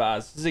 be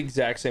advised. This is the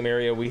exact same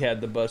area we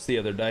had the bus the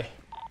other day.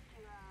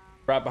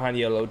 Right behind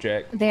Yellow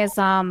Jack. There's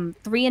 3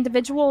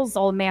 individuals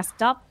all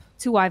masked up,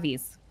 2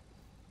 IVs.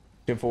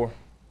 10-4. All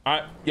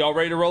right, y'all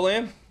ready to roll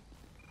in?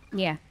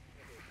 Yeah.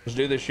 Let's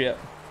do this shit.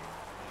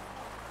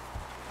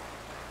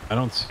 I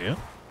don't see it.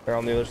 They're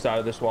on the other side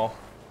of this wall.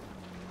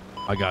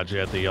 I got you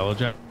at the Yellow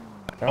Jack.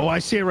 Oh, I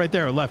see it right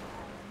there, left.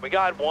 We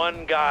got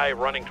one guy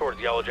running towards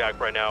Yellow Jack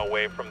right now,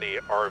 away from the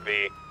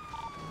RV.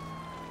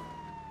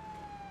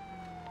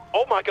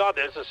 Oh my God,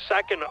 there's a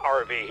second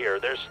RV here.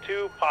 There's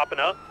 2 popping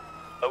up.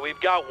 We've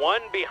got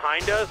one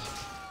behind us.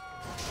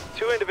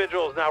 2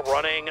 individuals now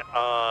running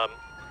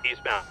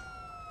eastbound.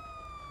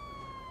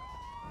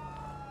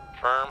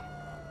 Firm.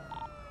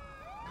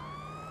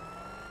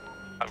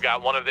 I've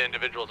got one of the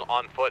individuals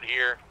on foot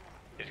here.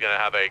 He's gonna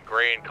have a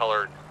gray and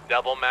colored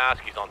devil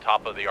mask. He's on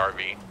top of the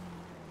RV.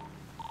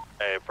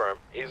 Hey, firm.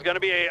 He's gonna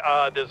be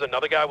there's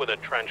another guy with a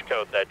trench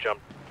coat that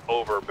jumped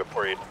over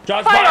before he.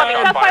 Shots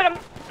fired! Fight him!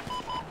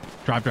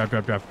 Drop.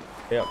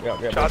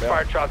 Yep. Shots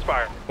fired, shots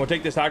fired. We'll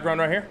take this high ground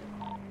right here.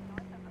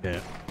 Yeah.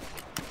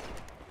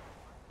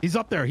 He's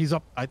up there. He's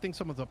up. I think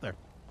someone's up there.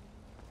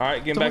 All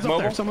right, getting back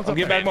mobile. Someone's up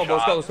Get there. back mobile.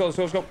 Let's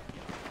go.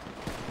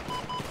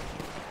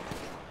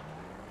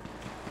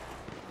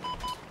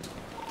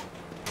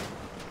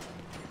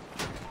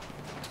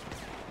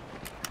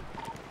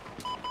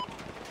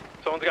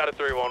 Someone's got a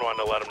 311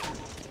 to let him.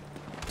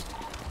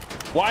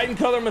 White and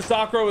color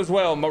Masacro as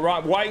well.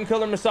 White and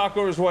color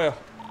Masacro as well.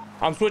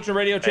 I'm switching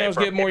radio channels,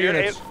 get more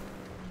units.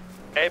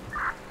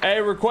 Hey,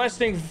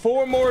 requesting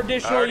 4 more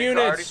additional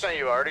units.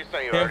 I already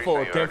sent you.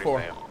 10-4,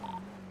 10-4.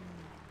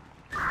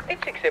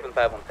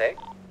 8675 on tag.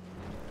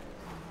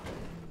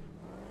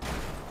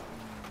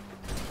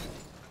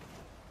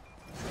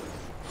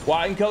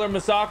 White and color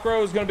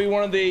Masacro is going to be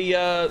one of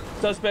the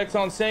suspects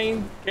on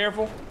scene.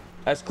 Careful.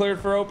 That's cleared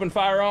for open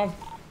fire on.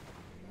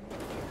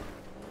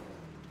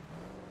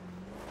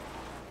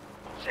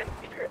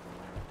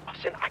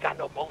 Austin, I got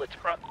no bullets,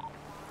 bro.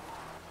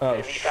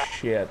 Oh,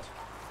 shit.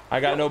 I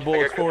got no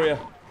bullets for you.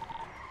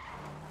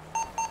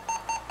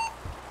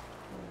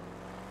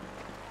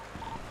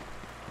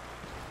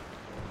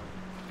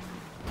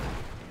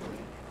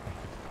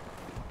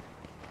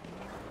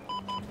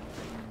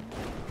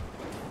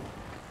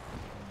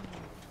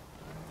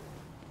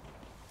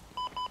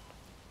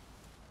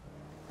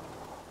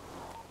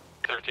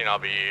 I'll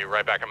be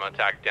right back. I'm gonna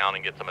tack down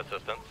and get some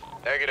assistance.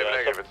 Negative,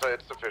 negative.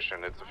 It's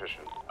sufficient. It's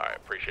sufficient. All right,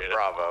 appreciate it.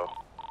 Bravo.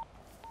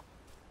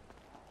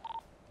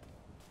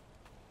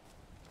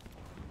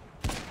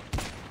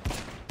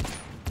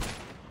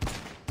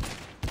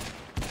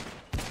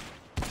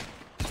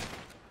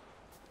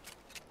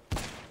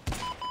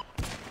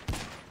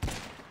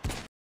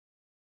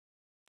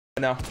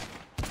 Now,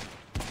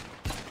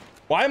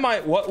 why am I?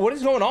 What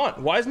is going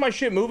on? Why is my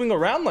shit moving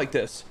around like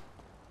this?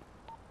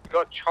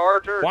 Got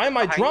charger. Why am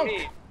I drunk?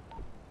 Me.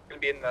 Gonna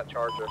be in that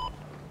charger.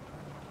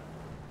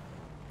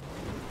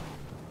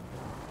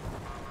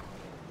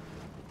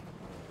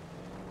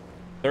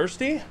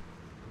 Thirsty?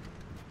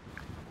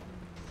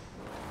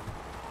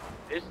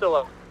 He's still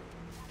up.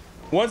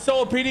 One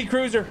solo PD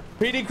Cruiser.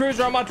 PD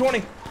Cruiser on my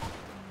 20.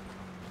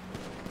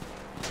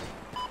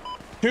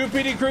 2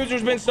 PD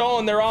Cruisers been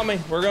stolen. They're on me.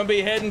 We're gonna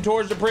be heading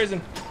towards the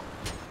prison.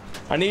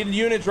 I need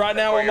units right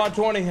now on my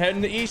 20,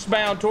 heading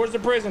eastbound towards the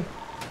prison.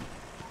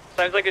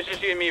 Sounds like it's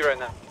just you and me right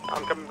now.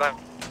 I'm coming back.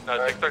 No,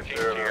 613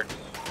 is here.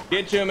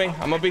 Get to me.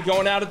 I'm gonna be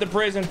going out at the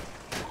prison.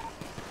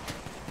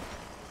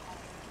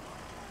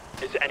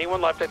 Is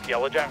anyone left at the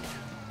Yellow Jack?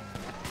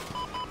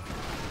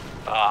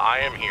 I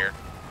am here.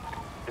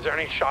 Is there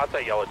any shots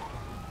at Yellow?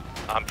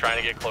 I'm trying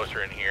to get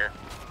closer in here.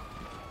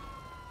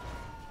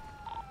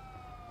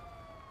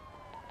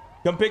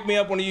 Come pick me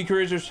up, one of you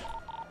cruisers.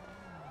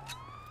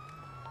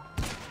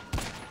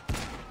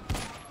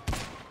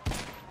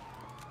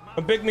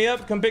 Come pick me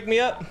up. Come pick me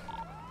up.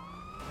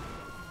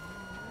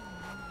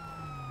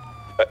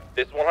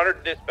 This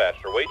 100 dispatch.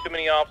 There are way too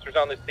many officers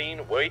on this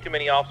scene, way too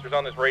many officers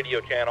on this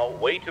radio channel,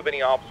 way too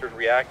many officers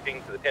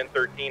reacting to the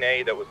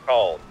 1013A that was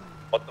called.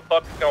 What the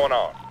fuck is going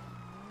on?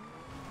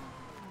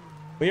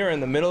 We are in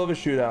the middle of a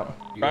shootout.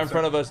 Right in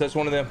front of us. That's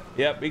one of them.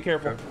 Yep, be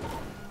careful.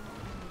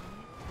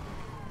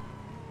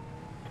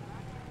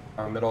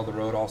 Middle of the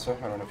road also.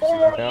 I don't know if you see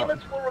that.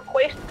 Units will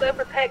request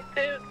Leopard Pack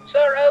 2.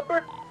 Sir,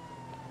 over.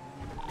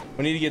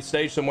 We need to get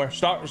staged somewhere.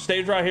 Stop.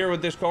 Stage right here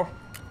with this car.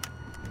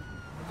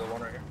 The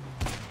one right here.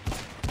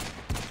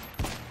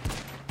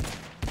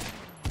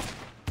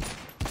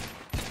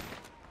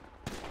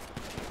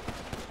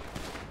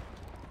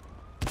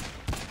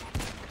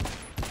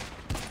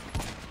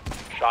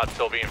 Shot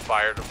still being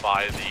fired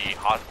by the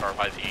hospital,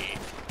 by the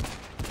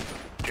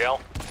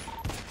jail.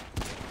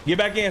 Get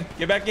back in.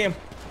 Get back in.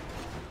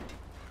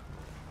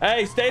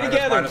 Hey, stay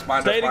together.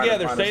 Stay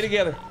together. Stay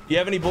together. Do you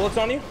have any bullets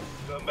on you?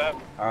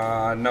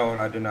 No,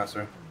 I do not,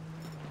 sir.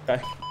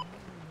 Okay.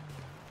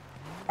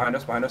 Behind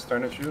us,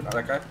 turn and shoot.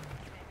 That guy.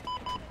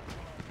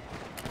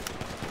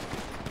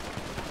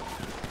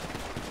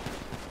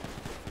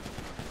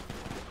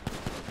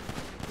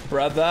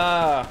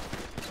 Brother.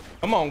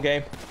 Come on,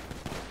 game.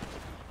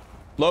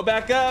 Load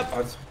back up.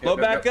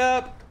 Load back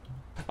up.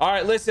 All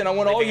right, listen, I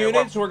want all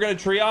units. We're going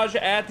to triage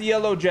at the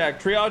Yellow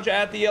Jack. Triage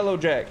at the Yellow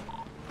Jack.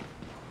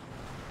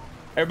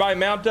 Everybody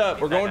mount up.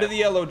 We're going to the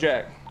Yellow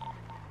Jack.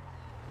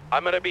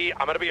 I'm gonna be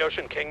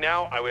Ocean King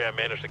now. I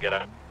managed to get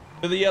out.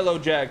 To the Yellow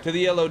Jack. To the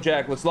Yellow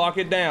Jack. Let's lock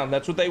it down.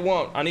 That's what they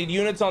want. I need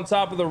units on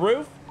top of the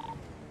roof.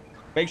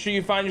 Make sure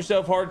you find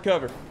yourself hard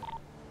cover.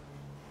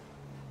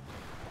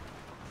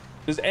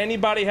 Does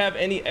anybody have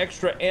any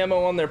extra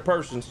ammo on their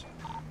persons?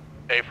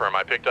 A-firm,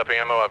 I picked up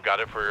ammo. I've got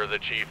it for the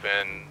chief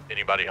and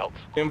anybody else.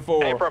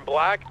 M4. A-firm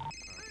black.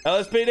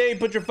 LSPD,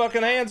 put your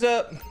fucking hands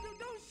up.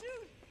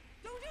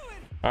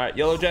 All right,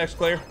 Yellow Jack's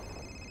clear.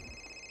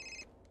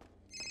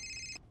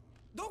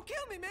 Don't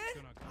kill me, man.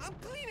 I'm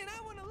clean and I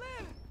want to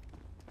live.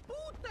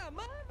 Puta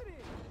madre.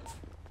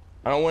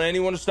 I don't want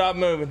anyone to stop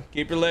moving.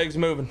 Keep your legs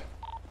moving.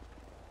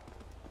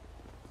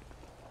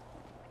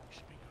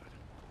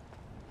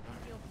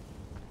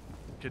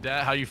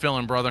 Cadet, how you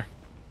feeling, brother?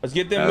 Let's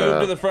get them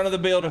moved to the front of the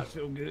building. I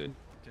feel good.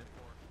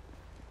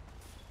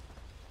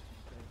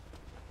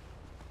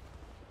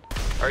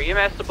 Are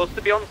EMS supposed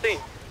to be on the scene?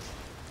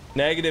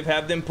 Negative.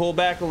 Have them pull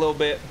back a little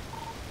bit.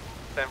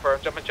 Stand for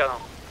jumping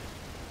channel.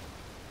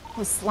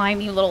 Oh,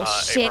 slimy little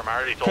shit. A-firm, I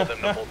already told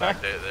them to pull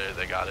back.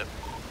 They got it.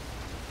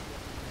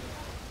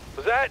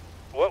 Was that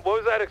what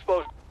was that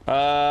explosion?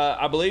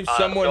 I believe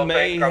someone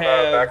may have.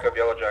 Back up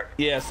Yellow Jack.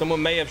 Yeah,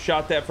 someone may have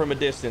shot that from a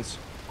distance.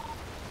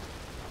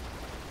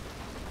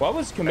 What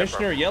was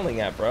Commissioner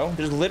yelling at, bro?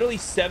 There's literally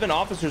 7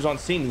 officers on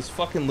scene. He's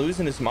fucking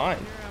losing his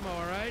mind. I'm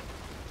all right.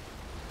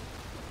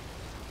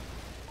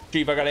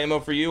 Chief, I got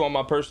ammo for you on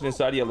my person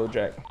inside Yellow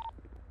Jack.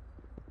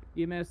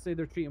 EMS say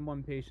they're treating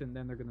one patient,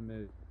 then they're gonna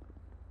move.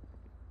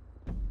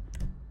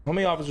 How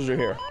many officers are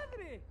here?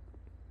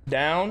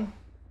 Down.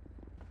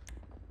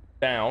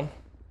 Down.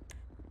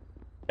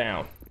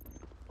 Down.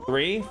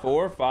 3,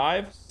 4,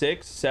 5,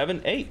 6,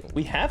 7, 8.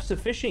 We have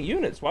sufficient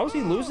units. Why was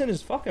he losing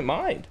his fucking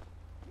mind?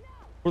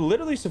 We're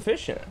literally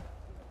sufficient.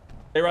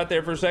 Stay right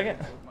there for a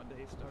second.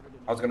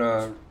 I was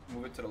gonna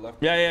move it to the left.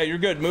 Yeah, yeah, you're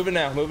good. Moving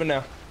now. Moving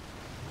now.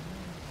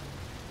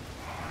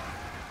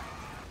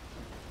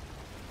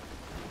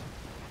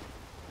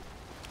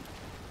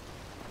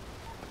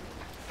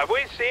 Have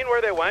we seen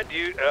where they went? Do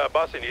you,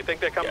 Bustin, do you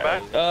think they come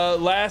back?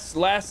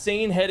 Last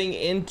scene heading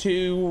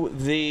into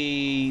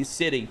the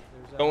city,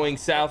 going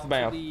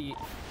southbound. Hey,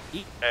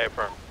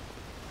 firm.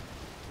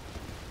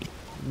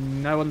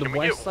 Now on the Can we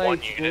west get side,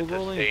 one unit to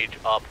rolling? stage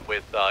up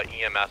with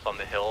EMS on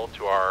the hill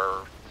to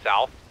our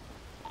south?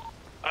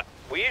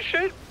 We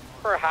should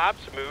perhaps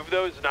move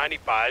those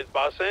 95s,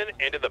 Bussin,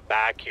 into the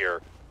back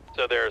here,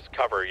 so there's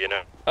cover, you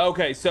know.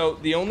 Okay, so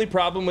the only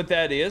problem with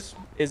that is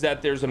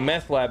that there's a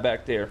meth lab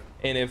back there,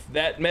 and if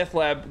that meth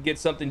lab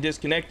gets something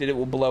disconnected, it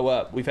will blow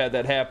up. We've had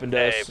that happen to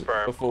us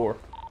before.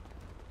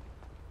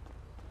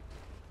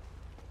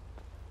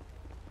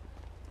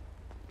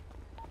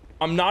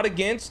 I'm not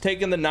against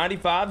taking the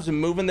 95s and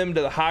moving them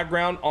to the high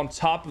ground on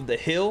top of the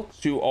hill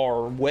to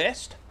our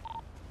west.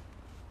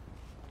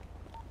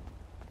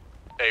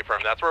 Hey,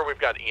 firm, that's where we've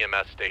got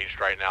EMS staged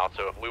right now,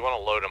 so if we want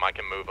to load them, I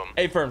can move them.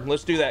 Hey, firm,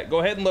 let's do that. Go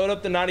ahead and load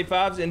up the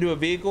 95s into a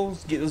vehicle.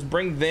 Let's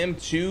bring them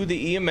to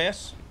the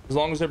EMS, as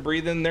long as they're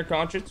breathing in their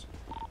conscience.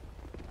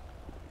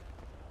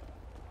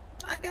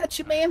 I got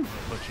you, man.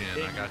 I'll put you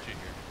in, I got you here.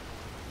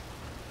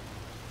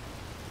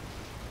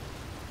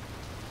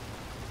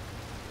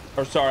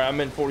 Or sorry, I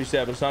meant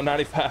 47. It's not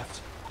 95s.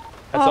 That's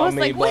I on was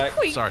me, like, Black.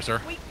 wait, Sorry,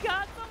 sir. We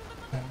got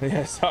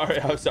Yeah,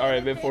 sorry. I'm sorry. I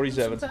meant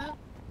 47s.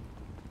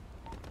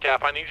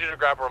 Cap, I need you to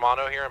grab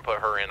Romano here and put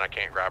her in. I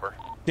can't grab her.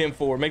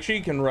 10-4. Make sure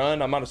you can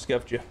run. I might have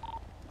scuffed you.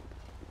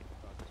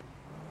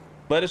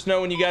 Let us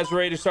know when you guys are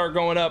ready to start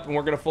going up, and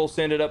we're going to full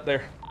send it up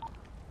there.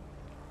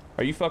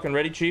 Are you fucking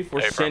ready, Chief?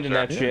 We're sending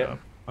that shit.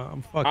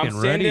 I'm fucking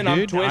sending, ready, I'm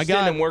dude. twisting,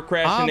 and we're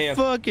crashing in.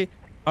 Fucking.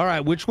 All right,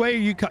 which way are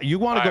you? You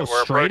want to go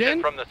we're straight approaching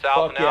in? from the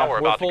south now. We're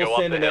about to go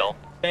up the hill.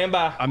 Stand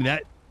by. I mean,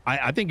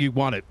 I think you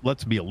want it.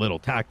 Let's be a little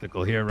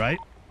tactical here, right?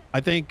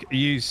 I think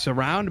you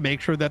surround,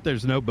 make sure that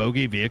there's no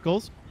bogey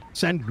vehicles.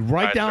 Send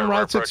right down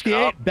Route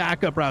 68,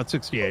 back up Route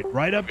 68,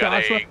 right up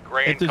Joshua.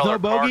 If there's no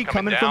bogey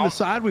coming from the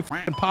side, we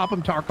fucking pop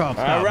them Tarkov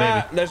style, All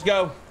right, baby. let's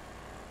go.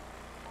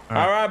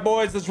 All right,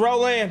 boys, let's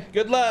roll in.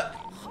 Good luck.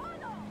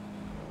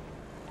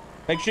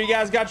 Make sure you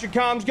guys got your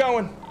comms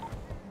going.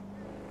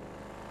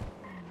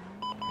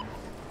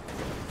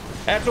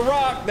 That's a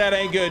rock. That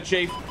ain't good,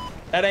 Chief.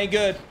 That ain't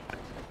good.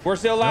 We're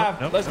still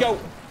alive. Let's go.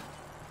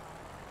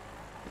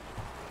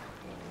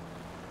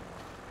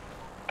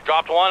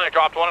 Dropped one. I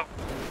dropped one.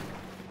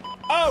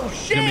 Oh,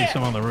 shit. Give me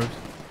some on the roofs.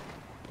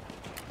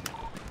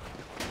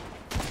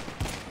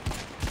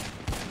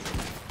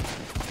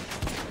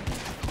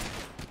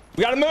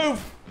 We gotta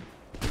move.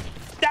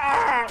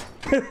 Ah!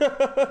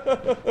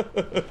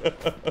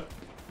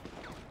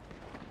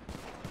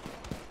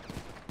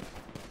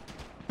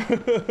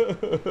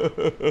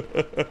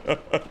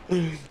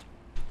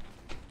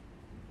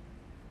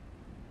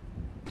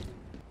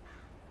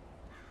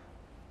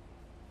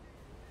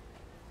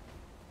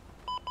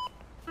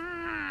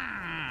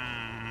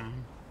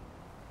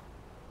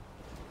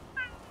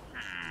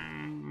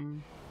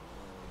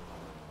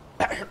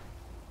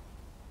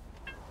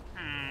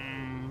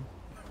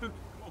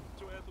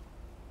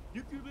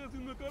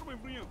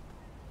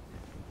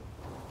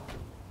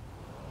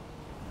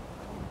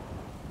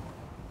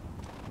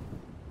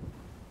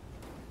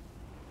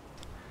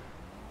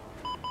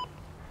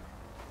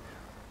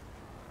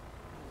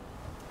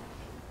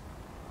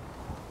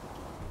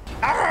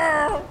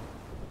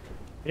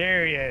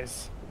 There he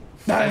is.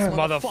 This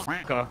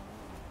motherfucker.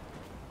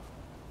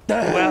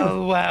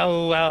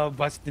 Well,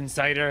 Bustin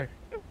Cider.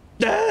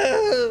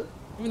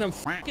 Even them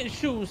fucking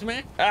shoes,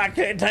 man. I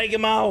can't take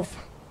him off.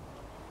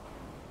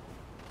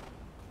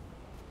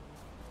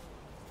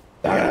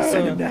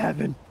 Send him to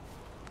heaven.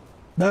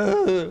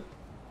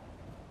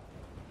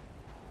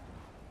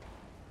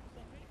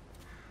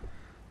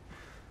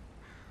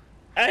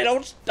 Hey,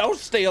 don't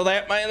steal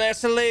that, man.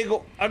 That's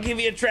illegal. I'll give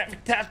you a traffic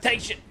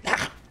citation.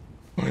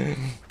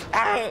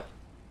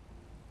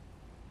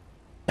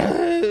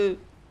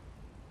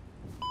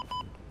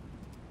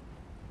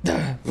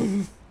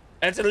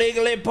 That's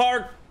illegally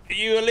parked.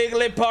 You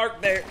illegally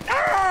parked there.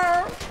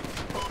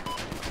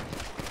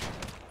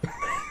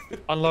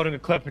 Unloading a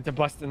clip into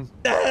Bustin.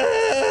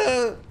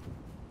 Yeah,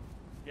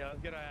 let's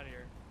get out of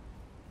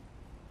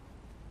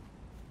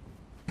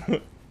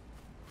here.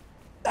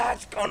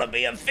 That's gonna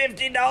be a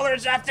 $50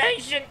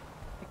 citation.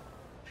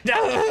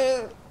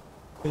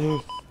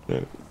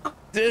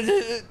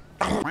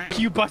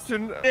 You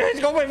Bustin. It's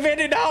gonna be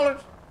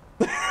 $50.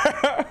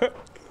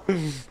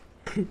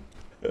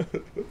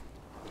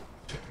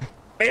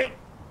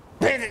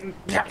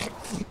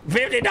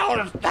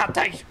 $50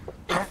 citation.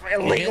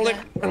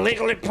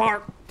 Illegally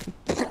parked.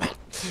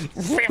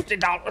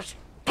 $50.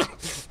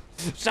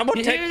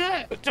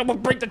 Someone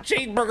bring the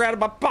cheeseburger out of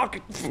my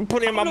pocket and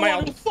put it in my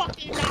mouth.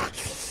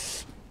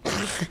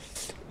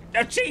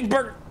 A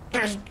cheeseburger.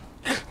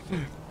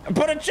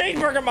 Put a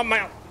cheeseburger in my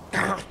mouth.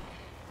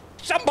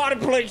 Somebody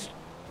please.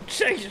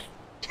 Jesus.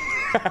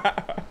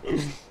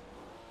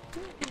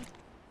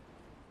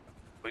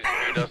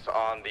 meet us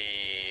on the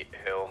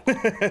hill.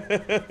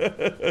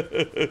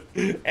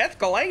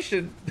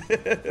 Escalation.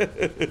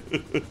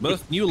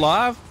 Bustin', you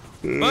live?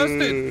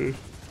 Bustin'!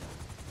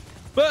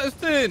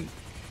 Bustin'!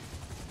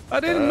 I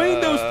didn't mean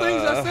those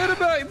things I said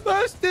about you.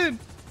 Bustin'!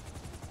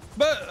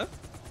 But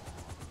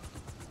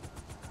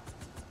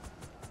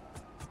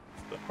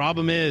the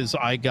problem is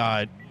I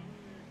got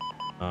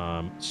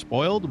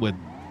spoiled with,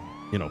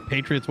 you know,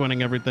 Patriots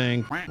winning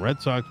everything,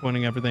 Red Sox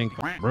winning everything,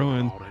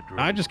 Bruins.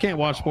 I just can't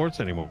watch sports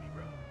anymore.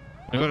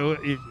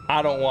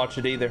 I don't watch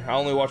it either. I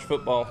only watch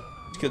football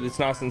because it's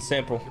nice and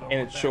simple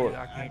and it's short.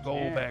 I can't go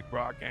back,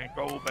 bro. I can't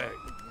go back.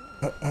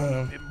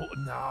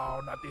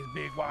 No, not this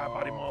big wide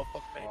body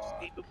motherfucker, man. Just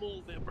keep it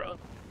moving, bro.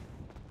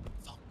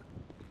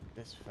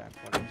 This fat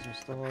fuckers are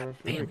still over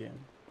again.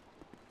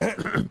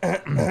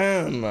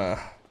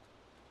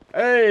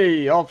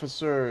 Hey,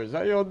 officers,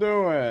 how y'all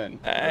doing?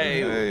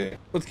 Hey,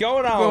 what's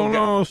going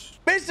on?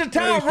 Mr.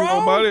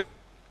 Tyrone?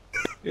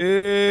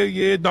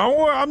 Yeah, don't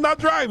worry. I'm not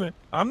driving.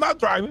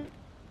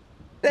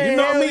 You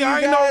know me, I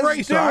ain't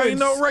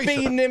no racer.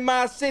 Speeding in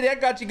my city, I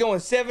got you going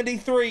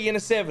 73 in a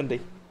 70.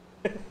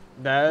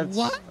 That's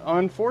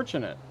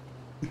unfortunate.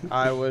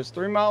 I was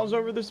 3 miles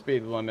over the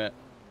speed limit.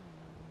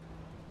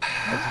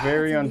 That's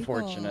very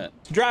unfortunate.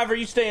 Driver,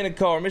 you stay in the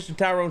car. Mr.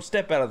 Tyrone,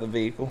 step out of the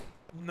vehicle.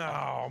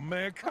 No,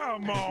 man,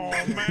 come on,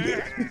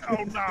 man.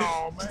 Oh,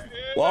 no, man.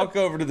 Walk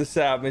over to the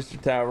side, Mr.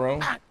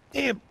 Tyrone.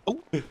 Damn.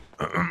 What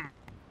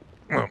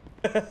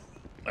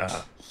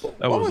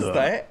was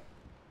that?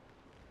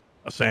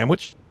 A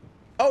sandwich.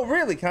 Oh,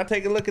 really? Can I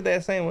take a look at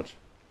that sandwich?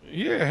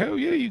 Yeah, hell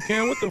yeah, you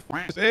can. What the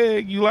f is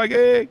egg? You like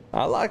egg?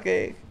 I like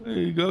egg. There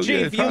you go.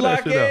 Chief, yeah, you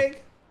like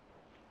egg?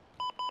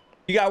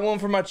 You got one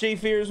for my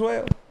chief here as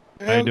well?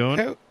 How you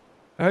doing?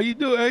 How you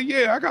doing?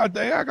 Yeah, I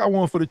got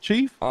one for the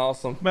chief.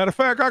 Awesome. Matter of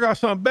fact, I got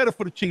something better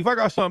for the chief. Hold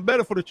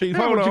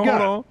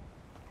on.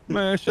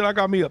 Man, shit, I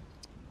got me a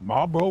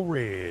Marlboro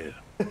Red.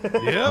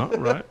 Yeah.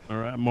 All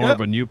right. More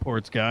of a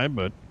Newports guy,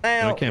 but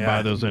I can't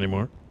buy those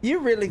anymore. You're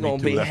really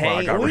gonna be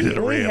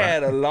hanging. We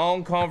had a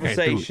long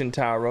conversation,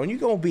 Tyrone. You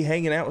gonna be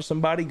hanging out with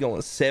somebody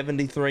going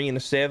 73 in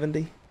a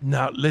 70?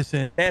 Now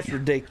listen. That's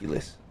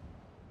ridiculous.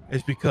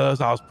 It's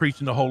because I was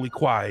preaching the holy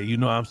choir. You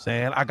know what I'm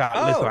saying? I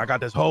got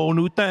this whole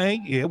new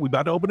thing. Yeah, we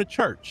about to open a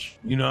church.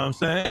 You know what I'm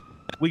saying?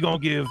 We gonna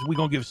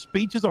give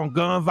speeches on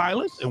gun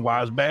violence and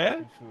why it's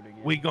bad.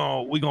 We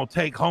gonna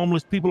take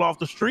homeless people off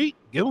the street,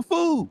 give them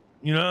food.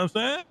 You know what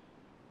I'm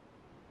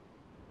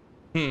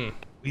saying?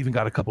 We even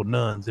got a couple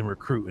nuns in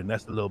recruiting.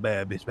 That's the little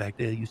bad bitch back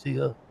there. You see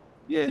her?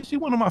 Yeah, she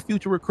one of my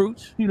future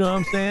recruits. You know what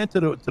I'm saying?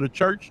 To the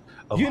church.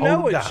 You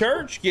know, a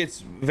church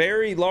gets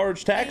very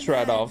large tax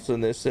write-offs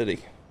in this city.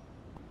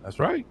 That's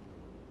right.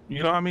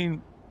 You know, I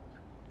mean,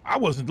 I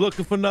wasn't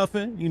looking for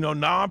nothing. You know,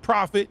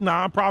 non-profit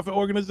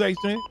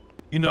organization.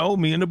 You know,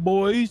 me and the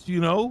boys.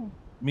 You know,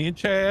 me and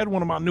Chad,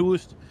 one of my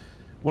newest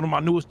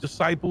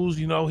disciples.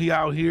 You know, he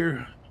out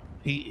here.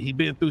 He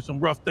been through some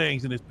rough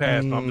things in his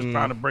past. So I'm just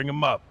trying to bring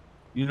him up.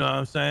 You know what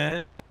I'm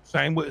saying?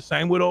 Same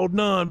with old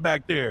nun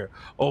back there.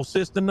 Old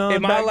sister nun.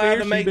 Am I allowed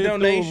to make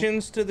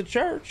donations to the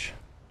church?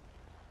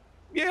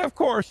 Yeah, of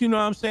course. You know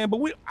what I'm saying? But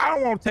I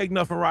don't want to take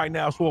nothing right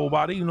now, swole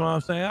body. You know what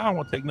I'm saying? I don't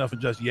want to take nothing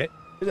just yet.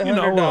 It's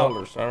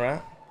 $100. All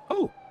right.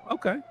 Oh,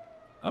 okay.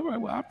 All right.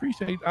 Well, I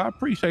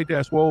appreciate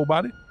that, swole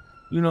body.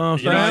 You know what I'm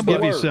saying? I'll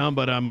give you some,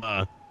 but I'm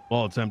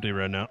it's empty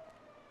right now.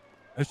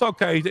 It's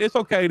okay. It's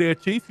okay there,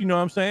 Chief. You know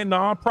what I'm saying?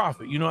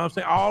 Non-profit. You know what I'm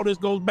saying? All this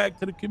goes back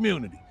to the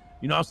community.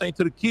 You know what I'm saying?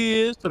 To the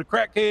kids, to the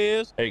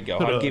crackheads. There you go.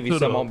 I'll give you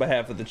some on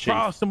behalf of the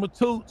chief. Some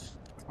toots.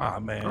 Ah,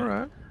 man. All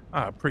right.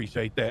 I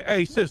appreciate that.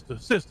 Hey, sister.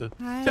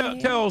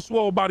 Tell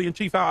Swole Body and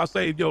Chief how I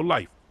saved your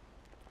life.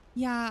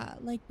 Yeah,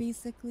 like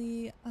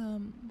basically,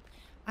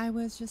 I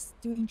was just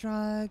doing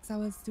drugs. I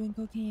was doing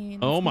cocaine.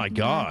 Oh my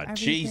God. Everything.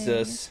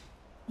 Jesus.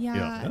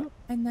 Yeah.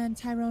 And then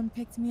Tyrone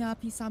picked me up.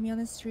 He saw me on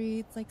the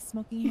streets, like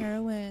smoking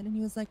heroin, and he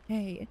was like,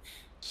 "Hey,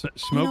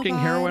 smoking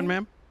heroin,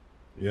 ma'am?"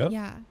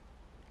 Yeah.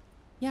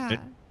 Yeah.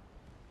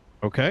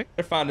 Okay.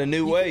 They're finding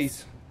new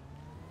ways.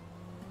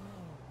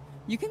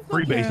 You can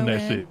smoke freebasing that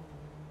heroin.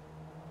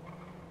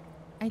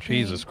 shit.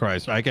 Jesus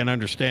Christ. I can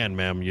understand,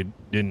 ma'am. You're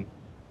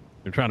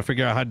trying to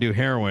figure out how to do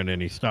heroin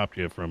and he stopped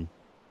you from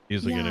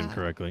using it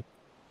incorrectly.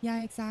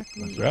 Yeah,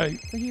 exactly. That's right.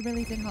 So he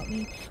really did help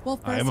me. Well,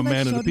 first I am a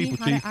man of the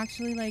people, he Chief.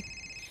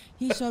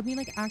 showed me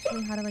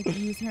actually how to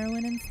use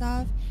heroin and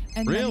stuff.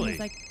 And then he was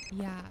like,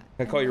 yeah.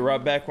 I call you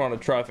right back. We're on a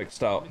traffic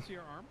stop.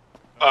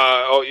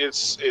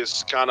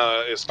 It's kind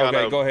of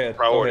okay, go ahead.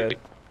 priority.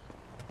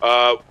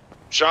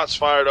 Shots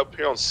fired up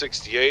here on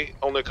 68.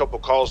 Only a couple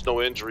calls,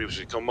 no injuries.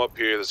 We come up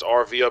here. There's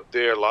RV up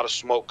there. A lot of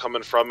smoke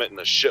coming from it, and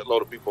a shitload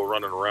of people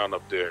running around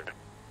up there,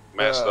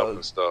 masked up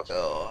and stuff.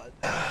 God.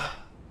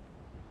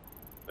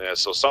 Yeah,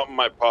 so something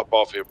might pop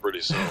off here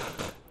pretty soon.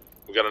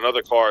 We got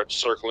another car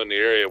circling the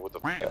area with a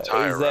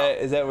tire out.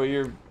 Is that where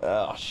you're?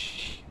 Oh,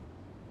 shh.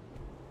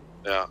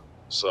 Yeah.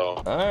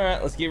 So. All right,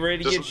 let's get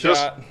ready to get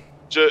shot.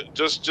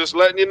 Just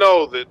letting you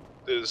know that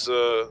there's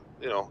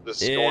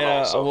this is going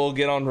on. So we'll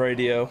get on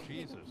radio.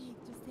 Jesus.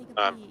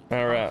 All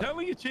right. I'm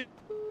telling you,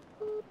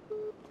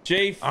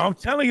 Chief. I'm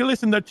telling you,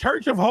 listen, the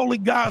Church of Holy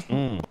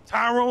Gospel,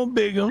 Tyrone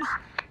Biggums,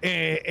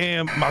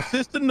 and my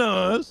sister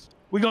Nuns.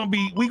 We're gonna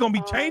be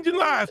changing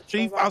lives,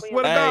 Chief. I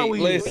swear to God, we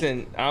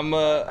listen, I'm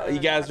you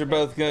guys are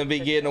both gonna be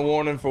getting a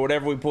warning for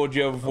whatever we pulled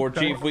you over for,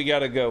 Chief. We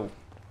gotta go.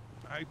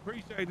 I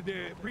appreciate it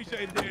there,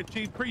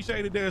 Chief.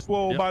 Appreciate it there,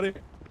 swole body.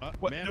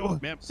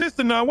 Ma'am.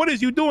 Sister Nun, what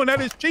is you doing?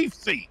 That is Chief's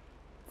seat.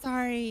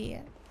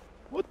 Sorry.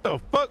 What the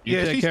fuck? You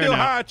Yeah, take she's care still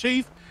now. high,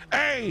 Chief.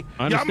 Hey,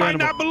 y'all might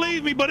not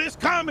believe me, but it's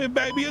coming,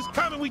 baby. It's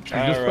coming. We You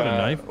just put a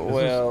knife.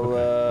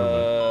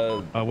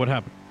 Well, what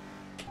happened?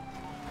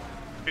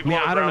 People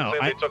Yeah, on I don't ground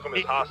know. say they took him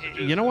as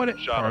hostages. You know what?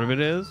 Shot Part him. of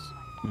it is.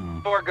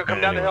 Go come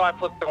down the hill. I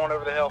flipped going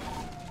over the hill.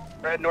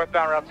 We're heading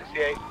northbound Route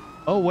 68.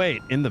 Oh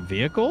wait, in the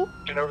vehicle?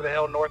 And over the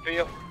hill north of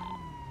you.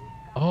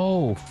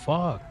 Oh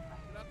fuck.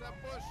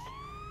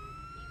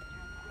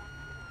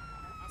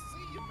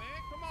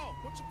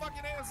 Put your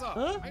fucking hands up.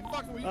 I ain't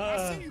fucking with you.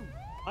 I see you.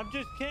 I'm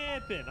just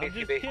camping. I'm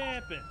just ATV.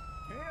 camping.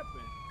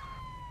 Camping.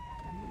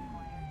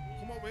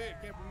 Come over here,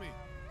 camp with me.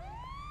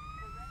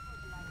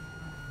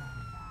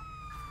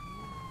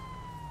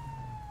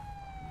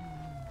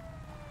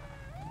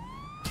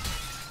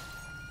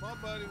 Come on,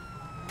 buddy.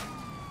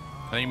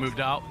 And he moved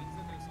out.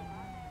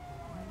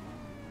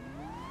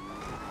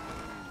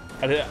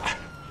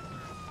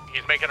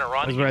 He's making a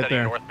run. He's He's right heading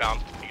there.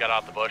 northbound. He got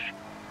out the bush.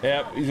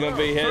 Yep, he's gonna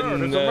be Sir, heading,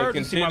 there's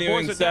emergency. My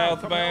continuing boys are down. Come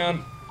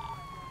southbound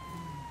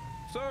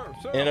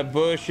Sir. in a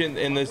bush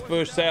in this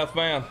bush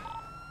southbound.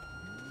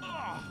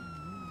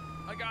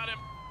 I got him.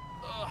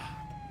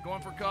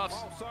 Going for cuffs.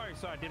 Oh, sorry.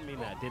 Didn't mean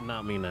that. Did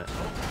not mean that.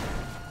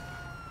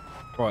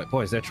 All right,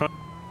 boys, they're trying.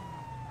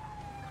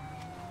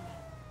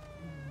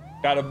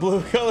 Got a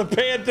blue color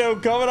Panto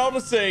coming on the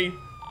scene.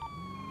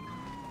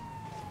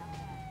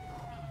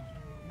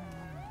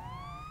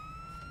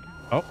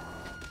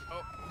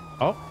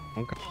 Oh,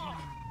 okay.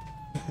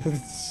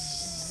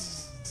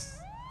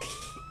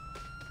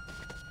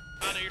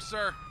 Out of here,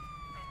 sir.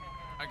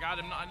 I got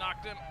him. I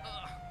knocked him.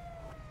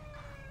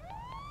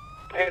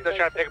 Panto's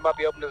trying to pick him up.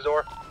 He opened his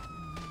door.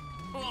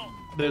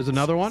 There's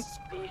another one.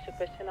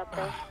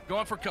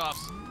 Going for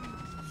cuffs.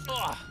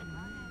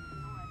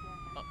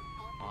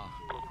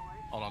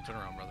 Hold on, turn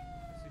around, brother.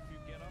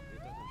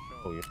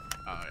 Oh, yeah.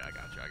 Oh, yeah, I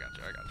got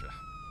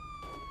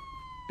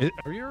you.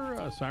 Are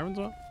your sirens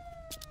on?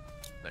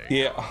 There you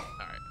Yeah. go. All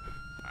right.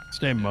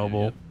 Stay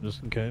mobile,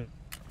 just in case.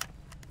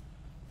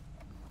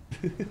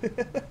 Come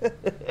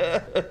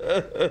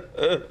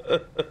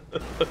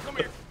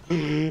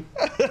here.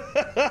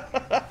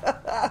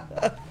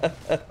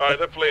 All right,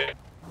 they're fleeing.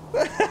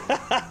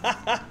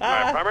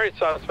 Alright, primary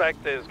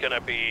suspect is going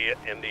to be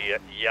in the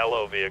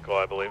yellow vehicle,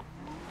 I believe.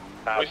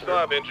 We still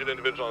have injured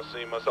individual on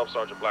scene. Myself,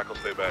 Sergeant Black, will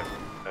stay back.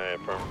 Hey,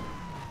 firm.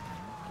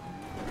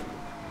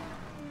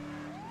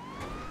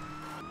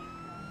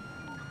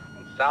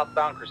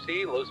 Southbound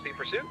Cressy, low speed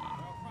pursuit.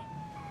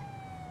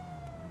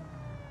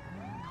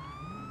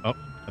 Oh,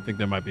 I think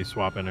there might be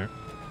swap in there.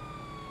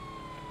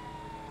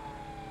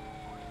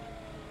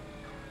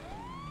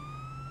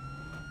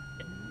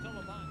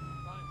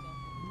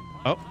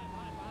 Oh,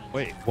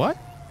 wait, what?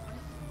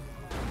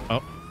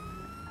 Oh,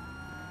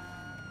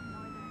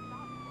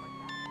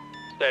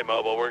 Stay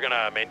mobile. We're going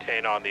to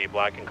maintain on the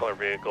black and color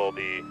vehicle.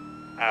 The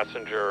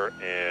passenger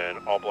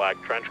in all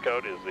black trench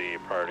coat is the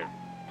priority.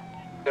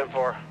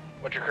 10-4.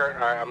 What's your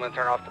current? All right, I'm going to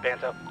turn off the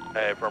Panto.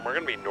 Hey, firm, we're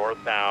going to be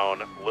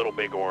northbound Little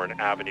Bighorn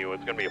Avenue.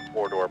 It's going to be a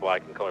 4-door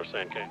black and color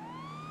Sand King.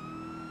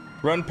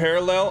 Run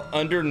parallel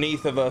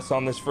underneath of us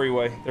on this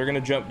freeway. They're gonna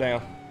jump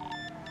down.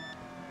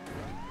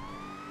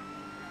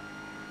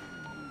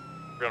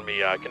 We're going to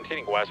be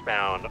continuing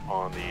westbound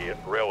on the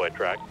railway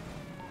track.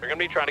 They're going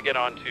to be trying to get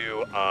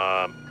onto,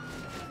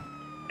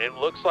 it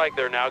looks like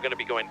they're now going to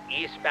be going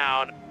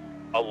eastbound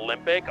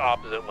Olympic,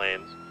 opposite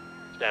lanes.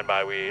 Stand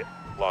by, we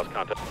lost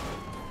contact.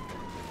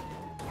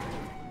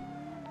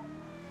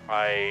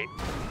 I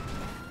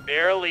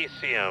barely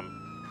see him.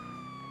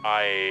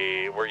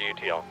 We're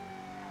UTL.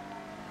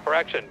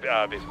 Correction,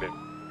 VCB.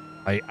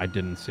 I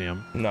didn't see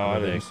him. No, I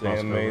didn't see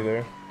him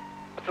either.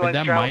 But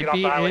that might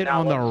be it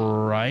on the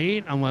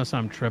right, unless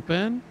I'm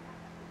tripping.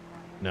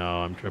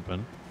 No, I'm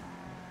tripping.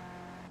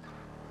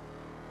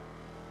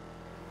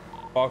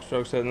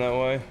 Foxtrot's heading that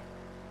way.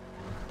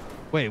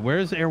 Wait,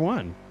 where's Air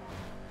One?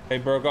 They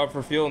broke off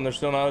for fuel and they're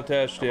still not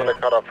attached yet. I'm gonna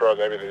cut off road.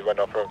 Maybe they went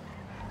off road.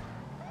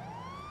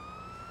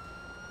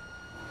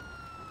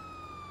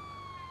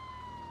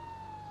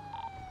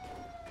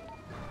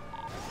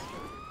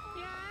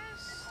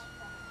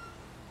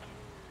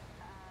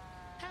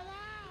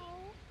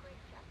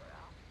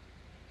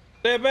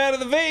 Step out of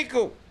the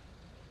vehicle.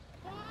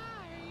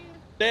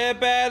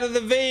 Step out of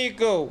the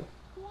vehicle.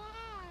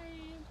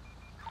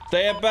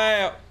 Step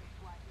out.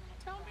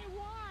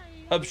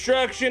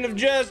 Obstruction of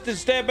justice.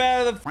 Step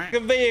out of the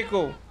fucking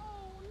vehicle.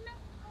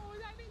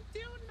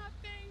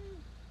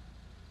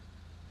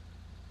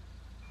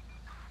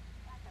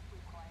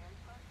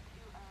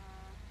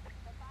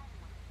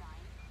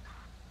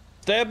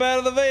 Step out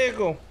of the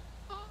vehicle.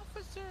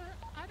 Officer,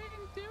 I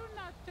didn't do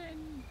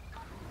nothing.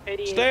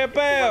 Step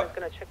out. I'm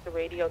gonna check the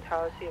radio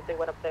tower, see if they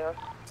went up there.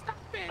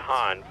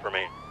 Han for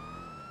me.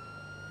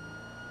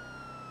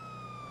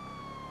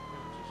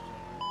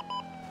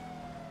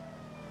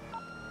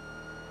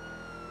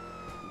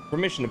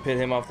 Permission to pit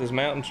him off this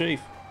mountain,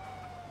 Chief.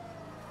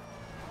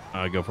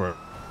 Go for it.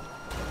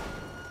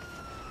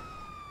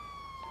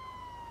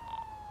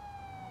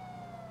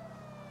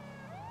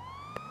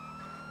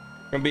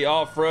 Gonna be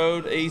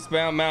off-road,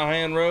 eastbound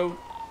Malhan Road.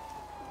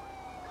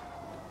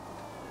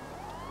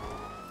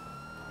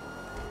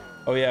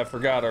 Oh yeah, I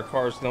forgot our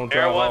cars don't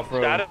drive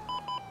off-road.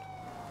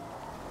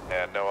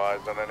 Yeah, no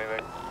eyes on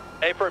anything.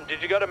 Hey, Firm,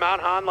 did you go to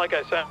Mount Han like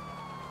I said?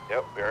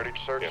 Yep, we already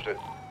searched it.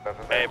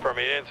 Nothing Hey, there. Firm,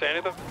 you didn't say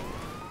anything?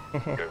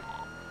 Good.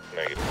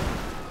 Negative.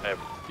 Hey.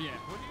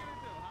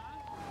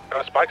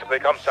 Spikes if they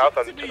come south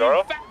on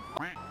Todoro?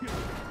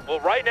 Well,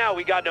 right now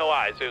we got no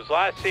eyes. It was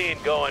last seen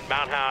going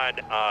Mount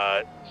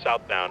Han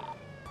southbound.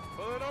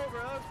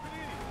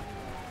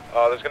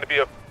 There's gonna be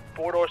a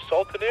 4-door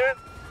Sultan here.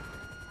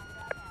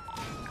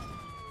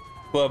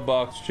 Glove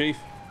box, Chief.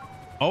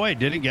 Oh wait,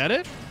 didn't get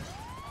it?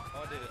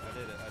 Oh, I did it.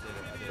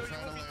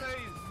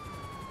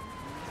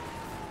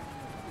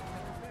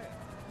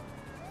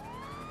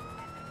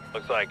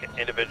 Looks like an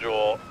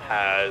individual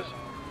has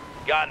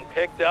gotten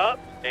picked up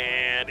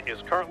and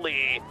is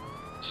currently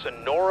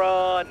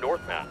Sonora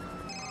northbound.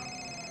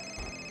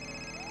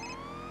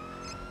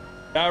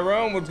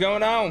 Tyrone, what's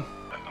going on?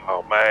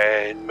 Oh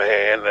man,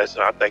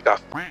 listen, I think I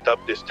f***ed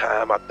up this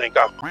time. I think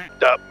I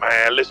f***ed up,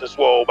 man. Listen,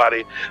 swole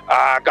body,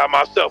 I got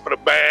myself in a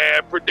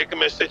bad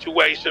predicament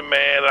situation,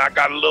 man. I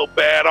got a little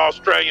bad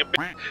Australian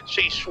bitch.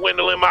 She's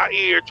swindling my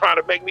ear, trying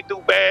to make me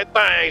do bad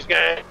things,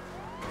 gang.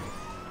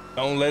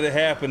 Don't let it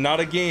happen, not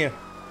again.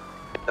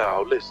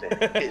 No, listen,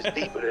 it's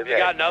deeper than that. You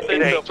got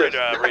nothing, feel free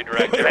to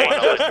redirect. It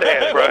ain't just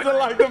that, bro. It wasn't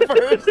like the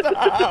first time.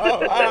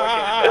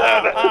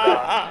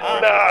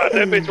 Nah,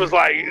 that bitch was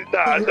like,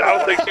 I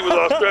don't think she was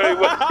Australian.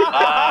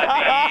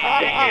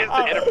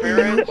 The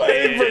interference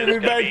He put me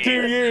back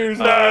 2 years.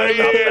 No.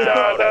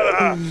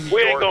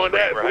 We ain't going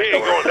that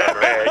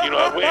bad. You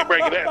know, we ain't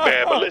breaking that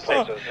bad. But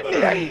listen,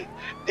 hey,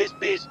 this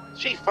bitch,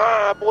 she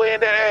fine, boy,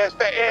 and that ass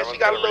fat ass. She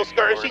got a little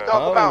skirt. She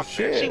talk about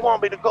she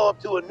want me to go up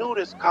to a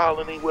nudist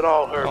colony with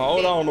all her.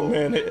 Hold on a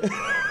minute.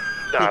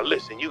 Now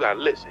listen, you gotta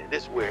listen.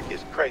 This is where it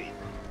gets crazy.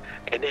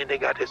 And then they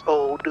got this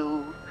old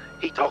dude.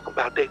 He talking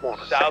about they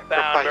want to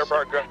southbound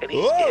sacrifice him, and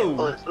he's scared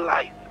for his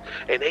life.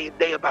 And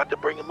they about to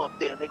bring him up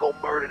there, and they gonna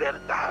murder that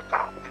entire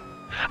town.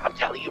 I'm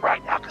telling you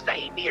right now, cause they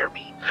ain't near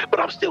me. But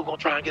I'm still gonna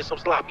try and get some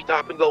sloppy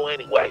top and go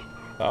anyway.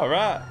 All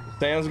right,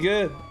 sounds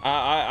good.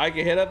 I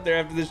can head up there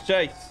after this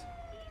chase.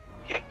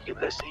 Yeah, you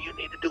listen, you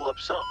need to do up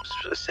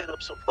something, set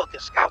up some fucking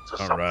scouts or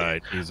something. All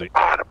right, easy.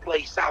 Buy the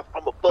place out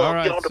from above,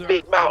 Right, get on the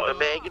big mountain,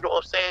 man. You know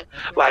what I'm saying?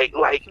 Like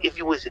if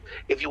you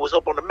was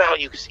up on the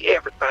mountain, you could see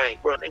everything,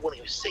 bro. And they wouldn't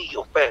even see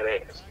your fat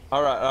ass.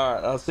 All right.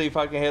 I'll see if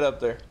I can head up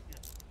there.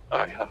 All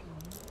right. All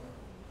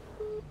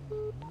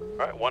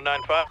right,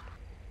 195.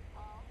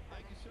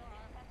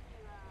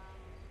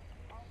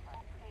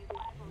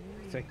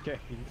 Take care.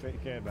 You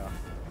take care now.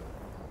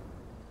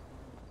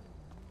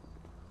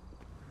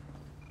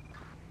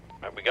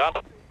 All right, we got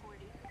him.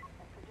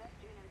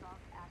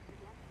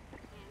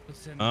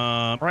 Listen,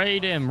 Um,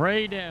 raid him.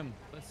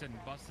 Listen,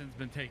 Bustin's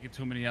been taking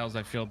too many L's.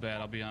 I feel bad.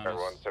 I'll be honest.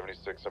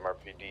 176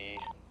 MRPD.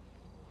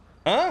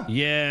 Huh?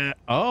 Yeah.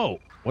 Oh,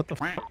 what the?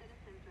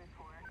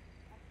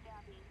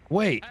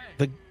 Wait,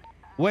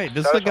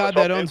 this is the guy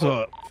that owns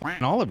an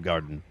Olive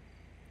Garden.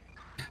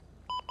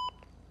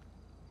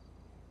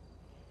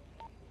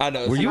 I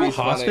know. Were you a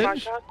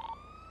hostage?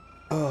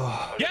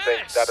 Oh.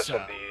 Yes! Status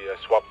of the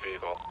swap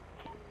vehicle.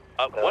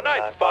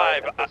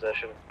 195.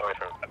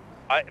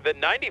 The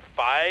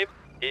 95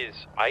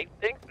 is, I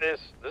think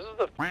this is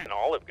the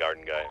Olive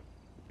Garden guy.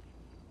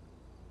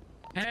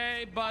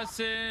 Hey,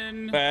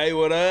 Bustin. Hey,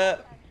 what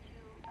up?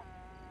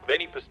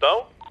 Vinny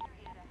Pistone?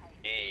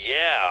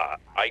 Yeah,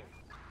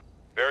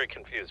 very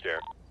confused here.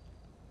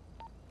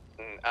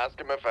 Ask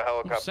him if a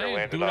helicopter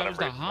landed dude, on I him was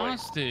the recently.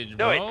 hostage,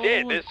 No, bro. it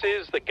did. This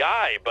is the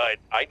guy, but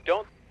I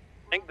don't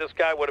think this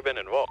guy would have been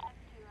involved.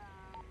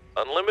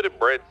 Unlimited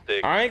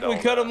breadsticks. I think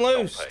we cut him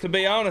loose, to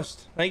be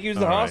honest. I think he was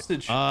the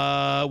hostage.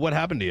 What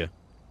happened to you?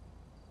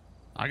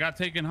 I got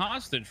taken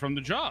hostage from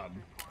the job.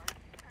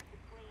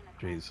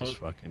 Jesus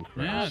fucking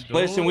Christ. Yeah, dude.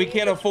 Listen, we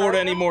can't afford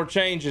any more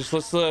changes.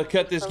 Let's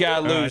cut this guy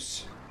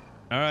loose.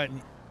 All right.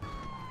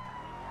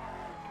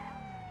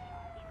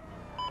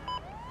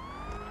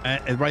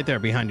 Right there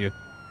behind you.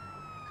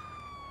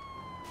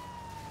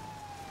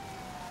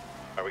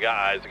 All right, we got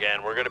eyes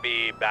again. We're going to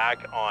be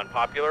back on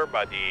Popular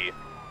by the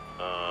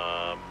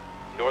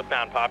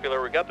northbound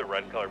Popular. We got the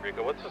red color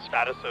vehicle. What's the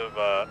status of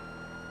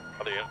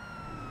other unit?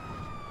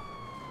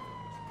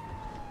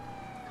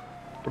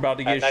 We're about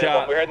to get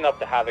shot. We're heading up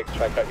to Havoc.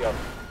 Try to cut you off.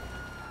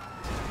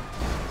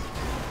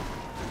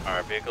 All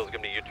right, vehicle's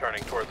going to be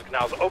U-turning towards the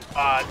canals. Oh,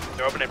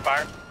 they're opening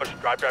fire. Push,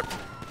 drive.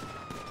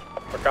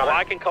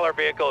 Black and color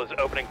vehicle is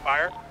opening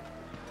fire.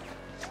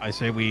 I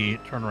say we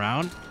turn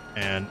around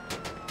and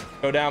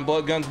go down,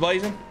 blood guns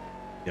blazing.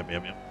 Yep.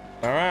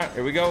 All right,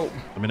 here we go.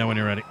 Let me know when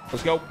you're ready.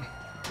 Let's go.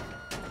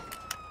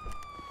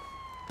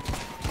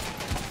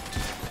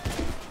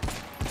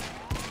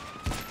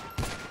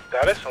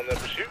 Status on the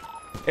pursuit.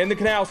 In the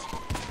canals.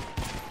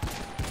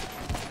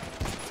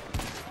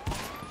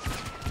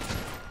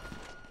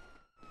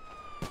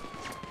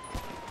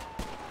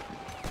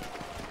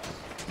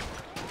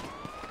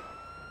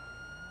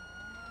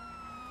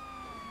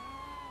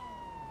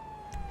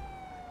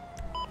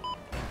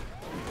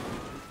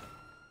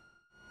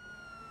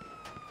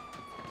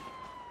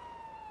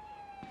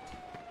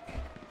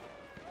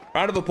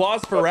 Round of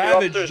applause for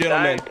Ravage,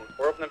 gentlemen.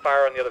 We're opening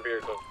fire on the other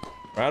vehicle.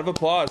 Round of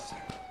applause.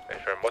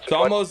 What's It's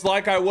almost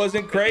like I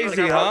wasn't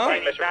crazy, huh?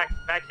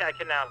 Backside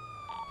canal.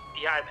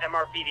 Behind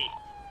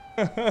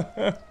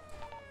MRPD.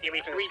 Give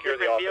me 3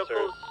 different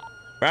vehicles.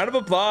 Round of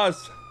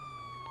applause.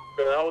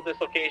 We're going to hold this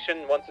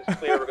location. Once it's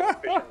clear, we're going to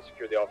push in and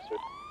secure the officers.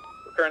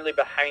 We're currently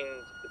behind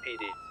the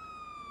PD.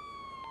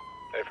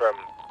 From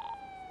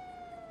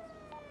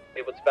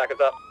Able to back us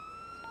up.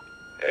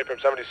 from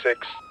 76.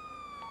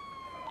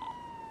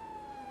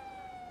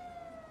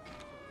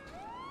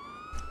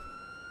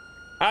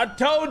 I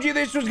told you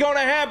this was gonna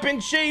happen,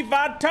 Chief.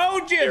 I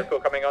told you. Vehicle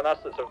coming on us.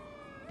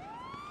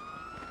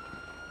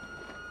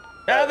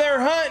 Now they're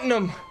hunting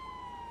them.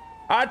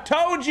 I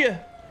told you.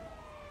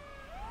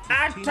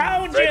 I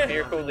told Red you.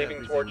 vehicle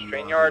leaving towards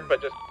train yard, but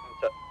just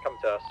come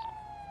to us.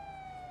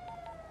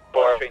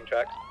 Or train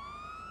tracks.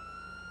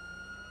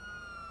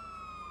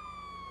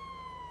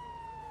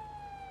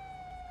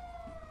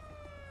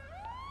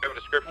 Do you have a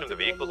description of the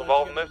vehicles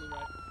involved in this?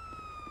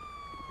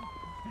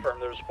 Confirm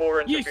there's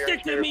 4 You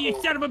interference stick to me, you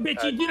vehicles. son of a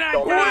bitch, you do not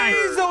don't die!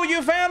 Weasel,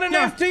 you found an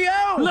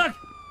FTO! Look!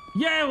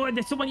 Yeah, well,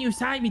 that's the one you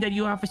assigned me, that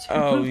you officer.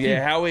 Oh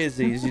yeah, how is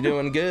he? Is he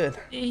doing good?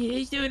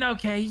 He's doing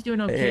okay, he's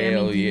doing okay.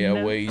 Hell I mean, yeah, you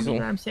know, Weasel. I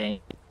mean, what I'm saying.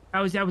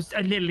 I was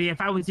literally,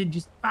 if I was in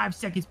just 5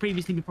 seconds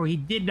previously before he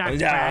did not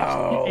crash,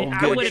 I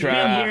good would have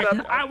try. been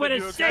here. I would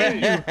have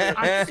saved you.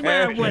 I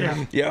swear I would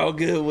have. You're all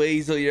good,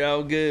 Weasel. You're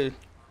all good.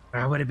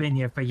 I would have been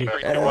here for you.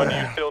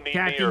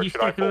 Captain, you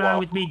stick along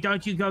with me.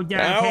 Don't you go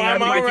down. Oh, okay?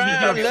 I'm Otherwise, all if you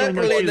right. do, I'm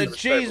Luckily, gonna the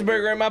shoot.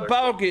 cheeseburger in my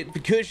pocket to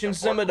cushion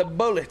some of the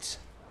bullets.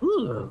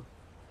 Ooh.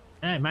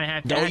 I might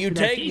have to Don't ask you for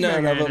that take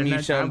none cheeseburger of them, you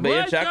tonight. son of a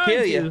I was bitch. I'll going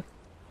kill you. to.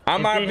 I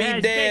If might it be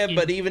has dead, bacon.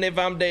 but even if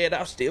I'm dead,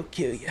 I'll still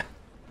kill you.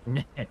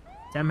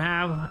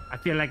 Somehow, I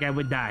feel like I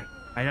would die.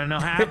 I don't know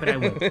how, but I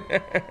would.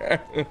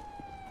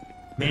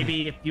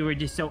 Maybe if you were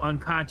just so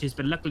unconscious,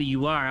 but luckily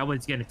you are, I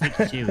was gonna take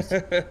your shoes.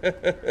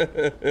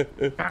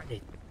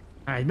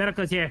 All right,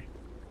 medical's here.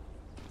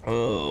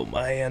 Oh,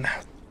 man.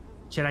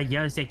 Should I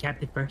yell and say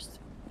Captain first?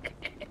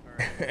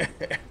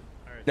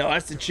 No,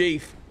 that's the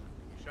chief.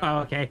 Oh,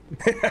 okay.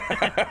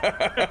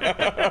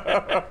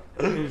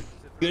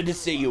 Good to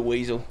see you,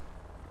 Weasel.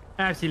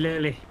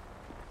 Absolutely.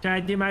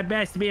 Trying to do my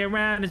best to be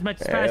around as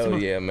much as Hell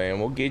possible. yeah, man.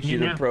 We'll get you You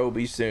to know?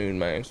 Proby soon,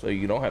 man, so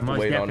you don't have to Most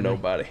wait on definitely.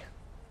 nobody.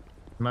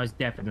 Most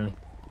definitely.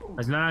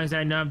 As long as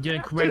I know I'm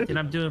doing correct and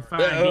I'm doing fine,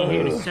 be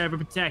here to serve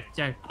and protect,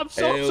 sir. I'm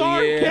so Hell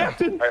sorry, yeah.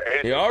 Captain.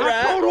 You all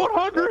right? I called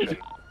 100.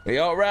 You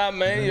all right,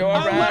 man? You all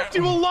I right? left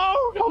you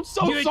alone. I'm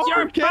so It's sorry, your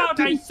fault.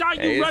 Captain. I saw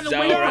you run It's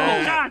away all from the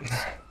right. shots.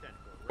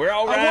 We're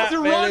all I right,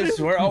 wasn't fellas.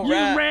 running. We're all You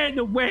right. ran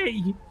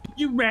away.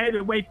 You ran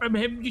away from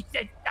him. You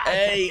said,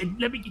 Hey.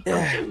 let me get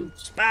those shoes.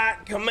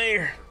 Spike, come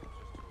here.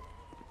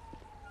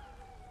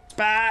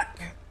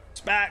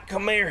 Spike,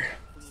 come here.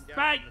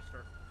 Spike.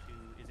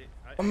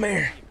 Come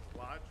here.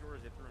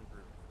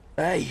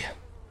 Hey.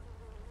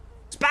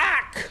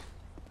 Spike!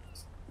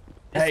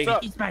 Hey,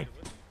 Spike.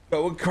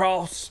 go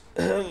across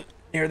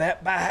near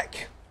that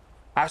back.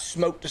 I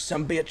smoked to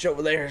some bitch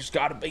over there. There's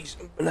gotta be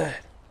some blood.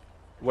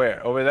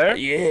 Where? Over there?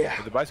 Yeah.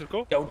 With the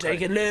bicycle? Go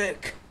take a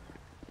look.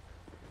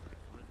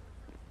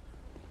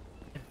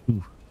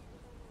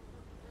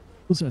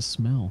 What's that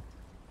smell?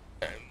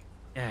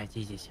 Ah,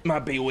 Jesus.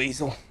 Might be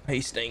Weasel.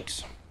 He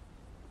stinks.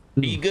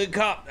 He a good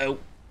cop, though.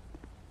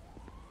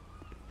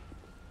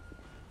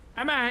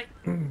 I'm alright.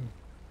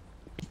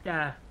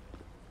 Just,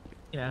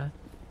 you know,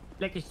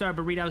 liquor store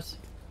burritos.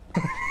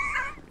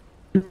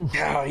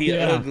 Oh, he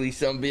Yeah. ugly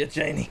some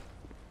bitch, ain't he?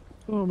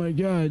 Oh my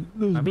God.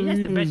 Those I mean, that's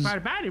the best burritos. part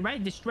about it,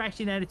 right?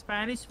 Distraction at its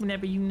finest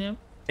whenever you know.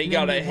 He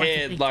got a Nobody wants to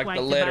head think like twice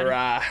the about letter it.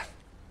 I.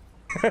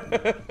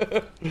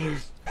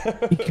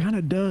 He kind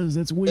of does.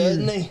 That's weird.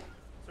 Doesn't he?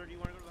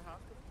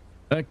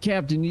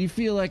 Captain, you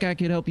feel like I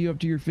could help you up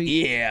to your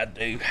feet? Yeah, I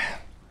do.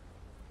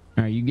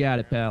 All right, you got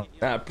it, pal.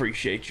 I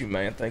appreciate you,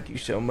 man. Thank you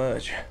so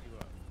much.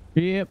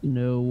 Yep,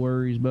 no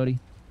worries, buddy.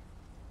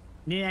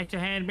 Need an extra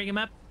hand to bring him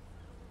up?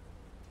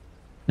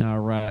 All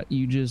right,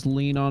 you just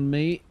lean on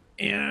me.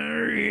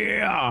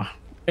 Yeah.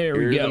 There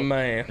we You're go. the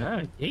man.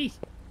 Oh, jeez.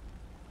 All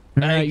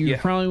right, Thank you you.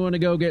 probably want to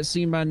go get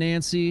seen by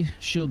Nancy.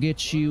 She'll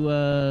get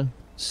you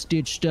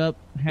stitched up.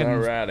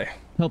 Alrighty.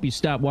 Help you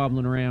stop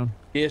wobbling around.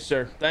 Yes,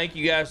 sir. Thank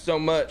you guys so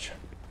much.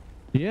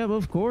 Yeah,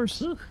 of course.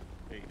 Hey,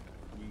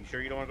 you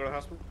sure you don't want to go to the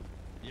hospital?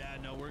 Yeah,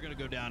 no, we're gonna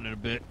go down in a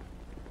bit.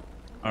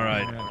 All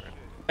right.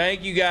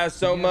 Thank you guys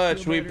so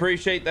much. We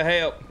appreciate the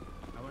help.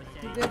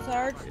 You good,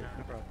 Sarge?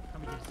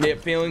 Yeah,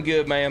 feeling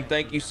good, ma'am.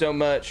 Thank you so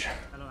much.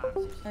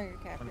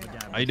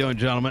 How you doing,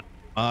 gentlemen?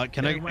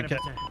 Can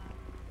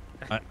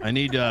I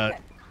need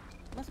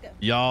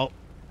y'all.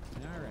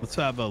 Let's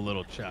have a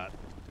little chat.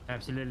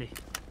 Absolutely.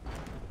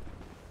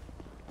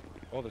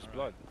 Oh, there's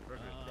blood.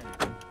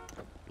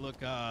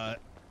 Look, I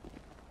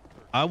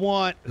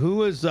want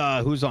who's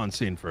on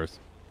scene first?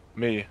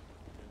 Me.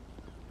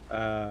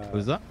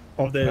 Who's that?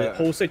 Of the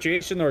whole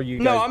situation, or you?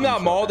 No, guys I'm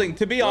not molding.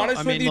 To be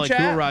honest with you, like,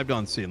 chat. who arrived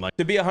on scene? Like,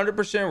 to be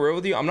 100% real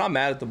with you, I'm not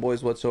mad at the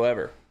boys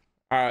whatsoever.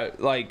 All right,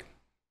 like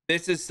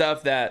this is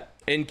stuff that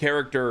in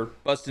character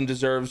Bustin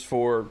deserves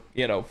for,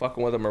 you know,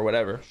 fucking with him or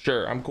whatever.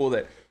 Sure, I'm cool with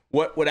it.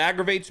 What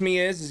aggravates me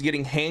is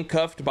getting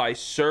handcuffed by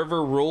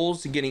server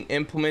rules getting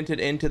implemented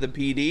into the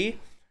PD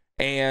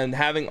and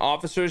having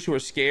officers who are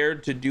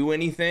scared to do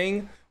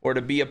anything or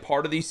to be a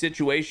part of these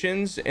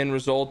situations and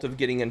result of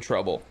getting in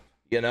trouble,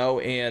 you know?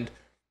 And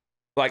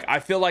like, I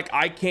feel like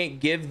I can't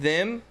give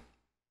them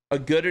a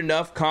good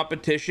enough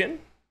competition,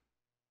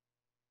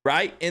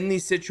 right? In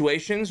these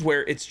situations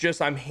where it's just,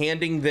 I'm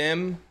handing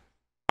them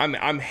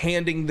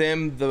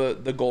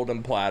the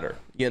golden platter,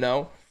 you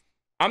know?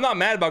 I'm not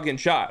mad about getting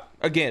shot.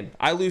 Again,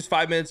 I lose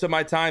 5 minutes of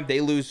my time. They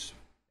lose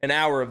an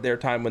hour of their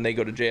time when they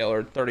go to jail,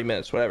 or 30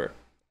 minutes, whatever.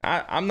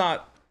 I'm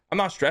not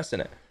stressing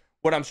it.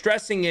 What I'm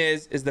stressing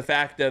is the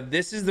fact of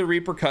this is the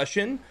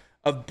repercussion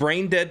of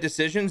brain dead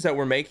decisions that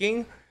we're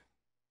making.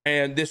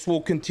 And this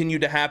will continue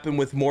to happen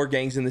with more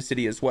gangs in the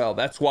city as well.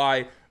 That's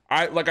why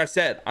like I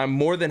said, I'm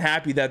more than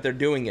happy that they're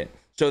doing it,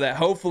 so that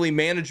hopefully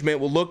management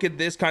will look at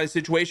this kind of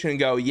situation and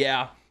go,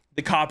 yeah,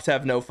 the cops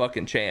have no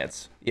fucking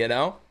chance, you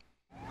know?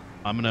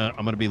 I'm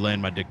gonna be laying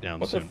my dick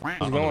down soon. What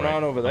the f is going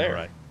on over there?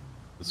 Right.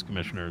 This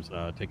commissioner's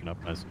taking up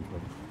nice and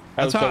slow.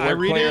 That's how I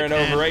read it.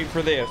 Over 8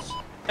 for this.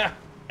 Yeah.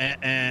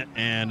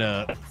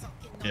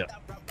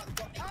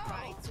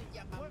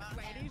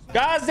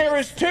 Guys, there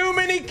is too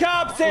many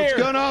cops here.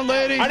 What's going on,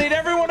 ladies? I need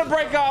everyone to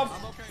break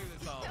off.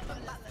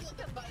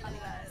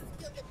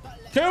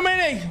 Too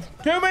many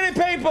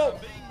people.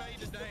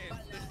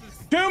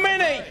 Too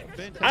many.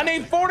 I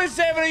need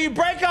 47 of you.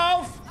 Break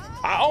off.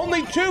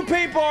 Only 2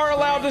 people are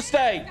allowed to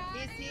stay.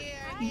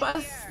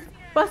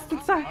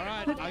 Bustin, sorry.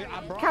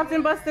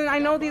 Captain Bustin, I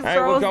know these girls.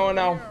 Hey, what's going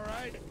on?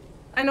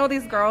 I know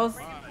these girls.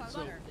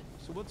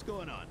 So what's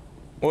going on?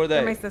 What are they?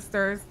 They're my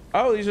sisters.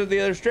 Oh, these are the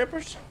other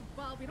strippers?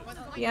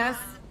 Yes.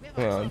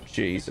 Oh,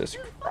 Jesus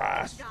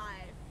Christ.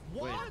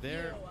 Wait,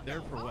 they're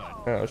for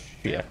what? Oh,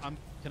 shit.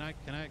 Can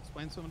I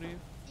explain something to you?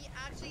 He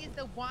actually is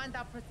the one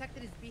that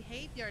protected his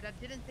behavior, that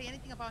didn't say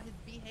anything about his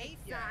behavior.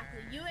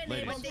 Exactly. You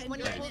and when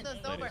he pulled us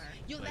over,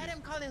 you let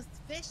him call us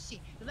fishy.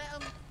 You let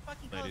him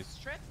fucking call us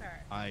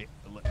stripper.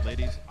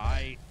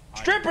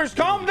 Strippers,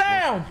 calm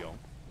down!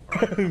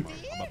 I'm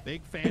a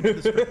big fan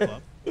of the strip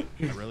club. I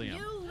really am.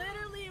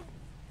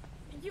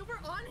 You were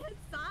on his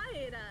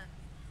side.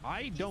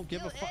 I don't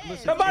give a fuck.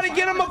 Listen, somebody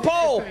get him a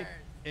pole!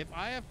 If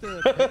I have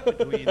to pick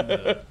between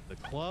the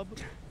club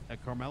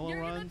that Carmelo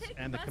runs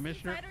and the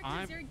commissioner,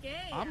 I'm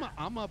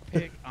gonna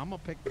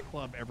pick the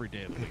club every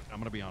day of the week. I'm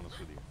gonna be honest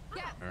with you.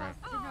 Yeah,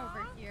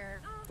 over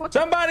here.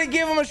 Somebody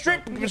give him a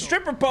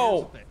stripper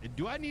pole.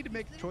 Do I need to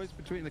make the choice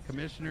between the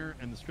commissioner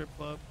and the strip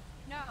club?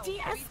 No.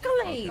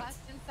 De-escalate.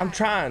 I'm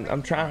trying.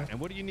 And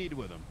what do you need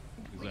with him?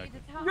 Exactly.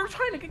 You're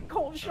trying to get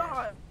cold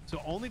shot.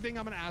 So only thing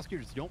I'm gonna ask you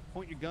is don't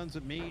point your guns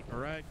at me, all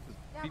right?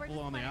 Because people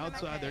on the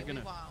outside, they're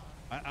gonna.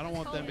 I don't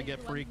want them to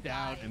get freaked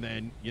out, and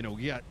then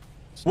we got.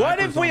 What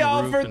if we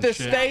offered the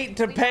state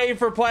to pay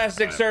for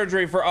plastic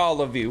surgery for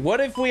all of you? What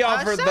if we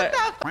offered that?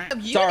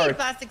 You need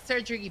plastic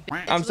surgery,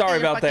 bitch. I'm sorry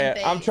about that.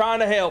 I'm trying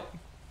to help.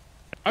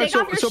 All right,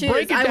 so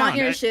break it down. I want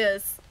your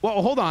shoes.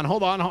 Well, hold on.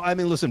 I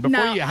mean, listen.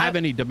 Before you have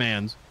any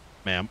demands,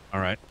 ma'am.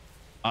 All right.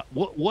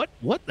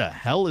 What the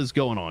hell is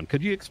going on?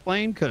 Could you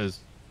explain? Because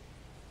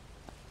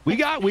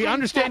we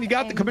understand you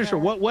got the commissioner.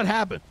 What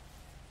happened?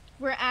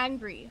 We're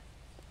angry.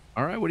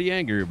 All right. What are you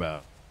angry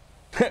about?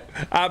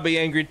 I'd be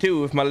angry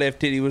too if my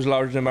left titty was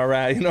larger than my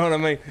right. You know what I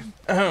mean?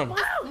 How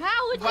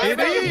would you?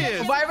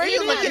 Why were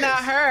you looking at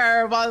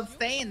her while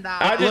saying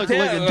that? I just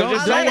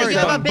don't worry. You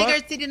have a bigger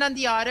titty than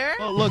the other?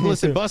 Well, look,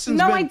 listen. Bustin's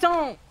no, I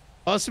don't.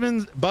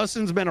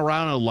 Bustin's been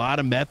around a lot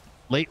of meth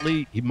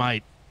lately. He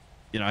might,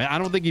 I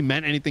don't think he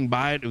meant anything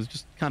by it. It was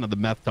just kind of the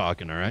meth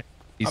talking. All right.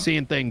 He's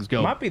seeing things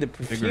go. Might be the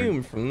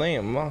perfume from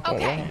them.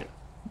 Okay.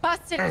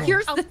 Bustin,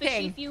 here's the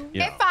thing.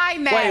 Yeah. If I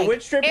may. Wait,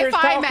 which stripper's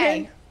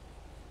talking?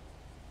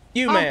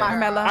 You, man.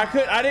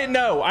 I didn't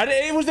know.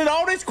 It was an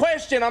honest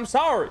question. I'm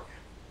sorry.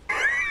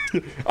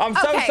 I'm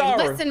so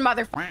sorry. Listen,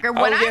 motherfucker.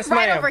 When I'm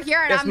right over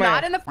here and I'm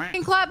not in the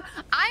fucking club,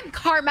 I'm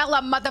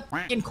Carmela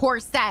motherfucking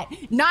Corset,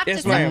 not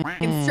just a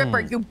fucking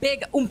stripper. You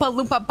big oompa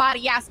loompa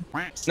body ass.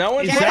 No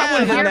one's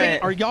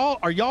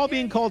Are y'all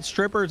being called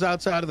strippers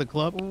outside of the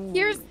club?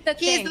 Here's the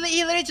thing.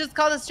 He literally just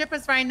called us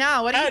strippers right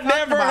now. What are you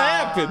talking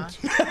about? Happened.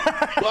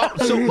 Well,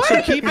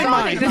 so keep in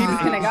mind. This is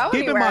gonna go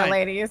anywhere,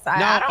 ladies.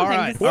 I don't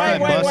think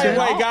this is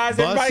wait, guys.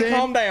 Everybody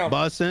calm down.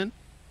 Bustin'.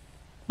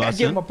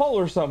 Give him a pole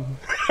or something.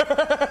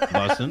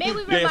 Bustin'. May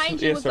we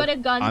remind you, we've got a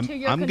gun to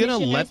your I'm gonna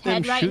commissioner's let them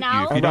head right shoot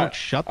now. you if you don't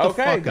shut the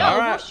fuck No, up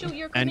we'll shoot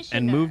your and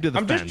commissioner. move to the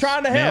I'm fence. just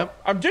trying to help. Ma'am,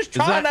 I'm just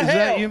trying to help. Is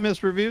that you,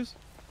 Miss Reviews?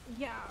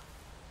 Yeah.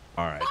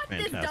 All right, Fuck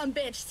this fantastic. dumb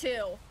bitch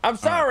too. I'm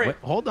sorry. Wait,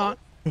 hold on.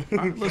 All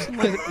right, listen,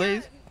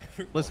 ladies.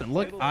 Listen,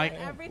 look,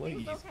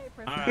 Everything's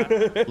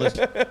okay,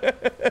 listen.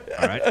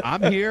 All right,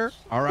 I'm here.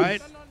 All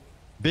right,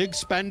 big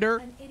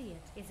spender.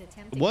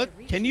 What?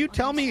 Can you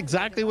tell me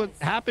exactly what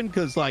happened?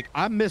 Because like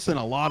I'm missing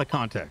a lot of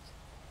context.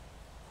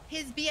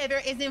 His behavior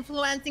is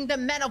influencing the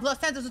men of Los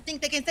Santos who think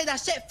they can say that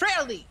shit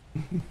freely.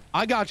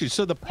 I got you.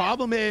 So the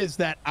problem is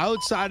that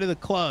outside of the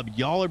club,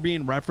 y'all are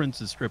being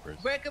referenced as strippers.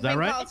 We're Is being that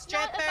right? called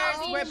strippers.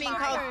 We're being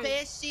called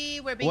fishy.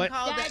 We're being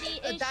called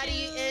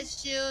daddy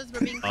issues.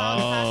 We're being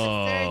called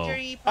plastic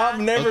surgery. I've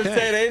never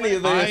said any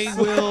of this.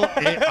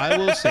 I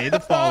will say the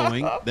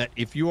following: that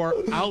if you are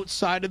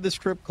outside of the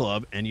strip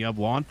club and you have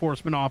law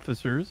enforcement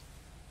officers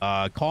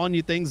calling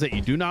you things that you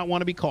do not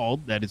want to be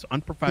called, that is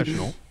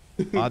unprofessional,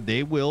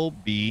 they will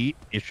be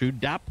issued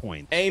DAP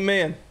points.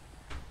 Amen.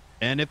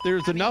 And if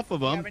there's enough of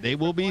them, they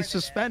will be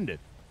suspended.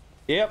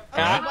 Yep.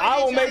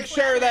 I will make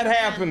sure that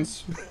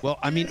happens. Well,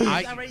 I mean,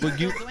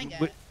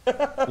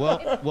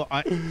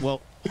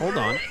 well, hold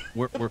on.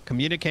 We're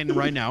communicating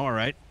right now. All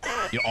right.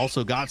 You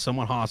also got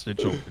someone hostage.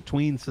 So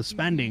between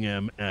suspending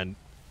him and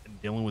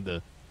dealing with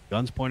the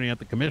guns pointing at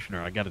the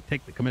commissioner, I got to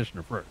take the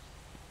commissioner first.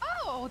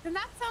 Oh, then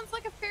that sounds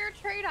like a fair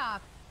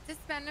trade-off.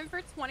 Suspend him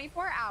for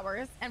 24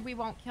 hours, and we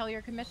won't kill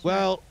your commissioner.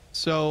 Well,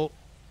 so,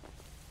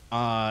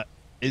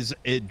 is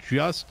it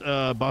just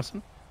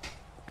Bustin'?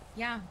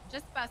 Yeah,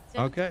 just busted.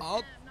 Okay.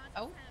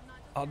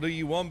 I'll do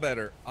you one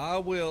better. I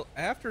will,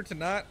 after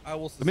tonight, I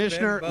will suspend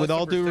Commissioner, Buster with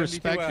all for due 72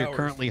 respect, you're hours.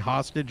 currently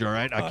hostage. All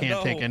right, I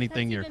can't take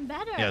anything. That's even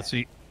better. Yeah.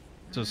 See,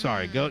 so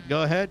sorry. Go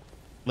ahead,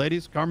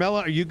 ladies.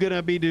 Carmela, are you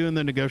gonna be doing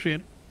the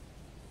negotiating?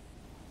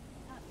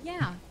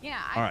 Yeah.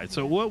 All right.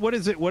 So what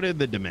is it? What are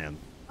the demands?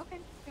 Okay.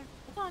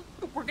 Hold on.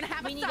 We're gonna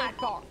have a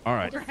sidebar. All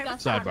right. We're gonna have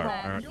a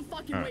Sidebar. All right. You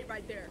fucking All wait right.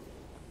 right there.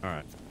 All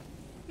right.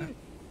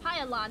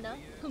 Hi, Alana.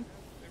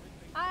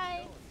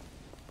 Hi.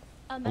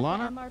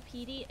 Alana?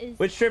 MRPD is.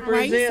 Which stripper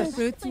is this?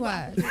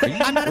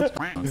 I'm not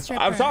a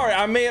stripper. I'm sorry.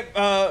 I meant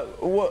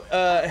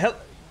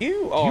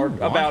you are want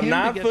about him to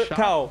 9 get foot shot?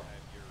 tall.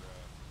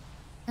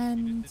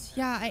 And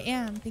yeah, I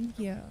am. Thank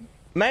you.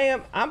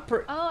 Ma'am,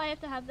 Oh, I have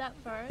to have that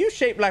first. you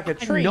shaped like a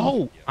tree.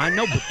 I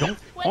know, but don't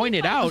point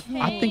it out.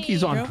 I think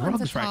he's on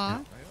drugs right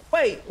now.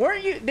 Wait,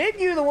 weren't you?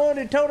 Didn't you the one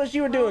who told us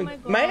you were doing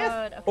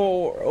meth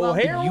or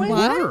heroin? You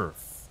were.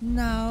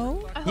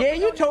 No. Yeah,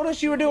 you told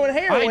us you were doing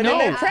heroin in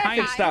that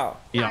traffic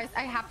stop. Guys,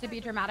 I have to be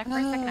dramatic for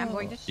a second. I'm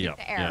going to shoot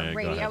the air. go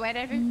Radio ahead.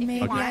 it if you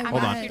Maybe want. I I'm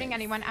got not it. shooting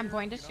anyone. I'm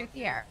going to shoot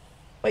the air.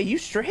 Wait, you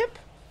strip?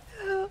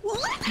 No,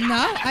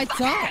 I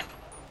don't.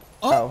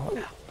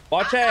 Oh,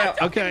 watch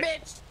out. Okay.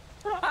 Bitch.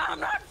 I'm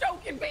not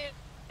joking, bitch.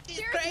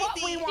 Here's what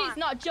we want. She's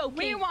not joking.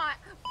 We want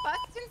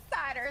Bustin'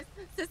 Cider's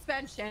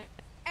suspension,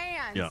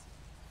 and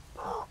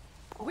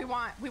we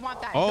want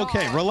that.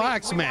 Okay, dog.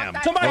 relax, We want ma'am.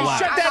 that Somebody dog.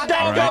 shut that I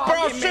dog want up or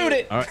I'll dog. shoot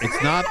it. All right.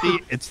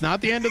 It's not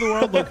the end of the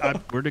world. Look,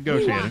 we're We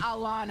negotiating. want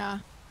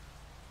Alana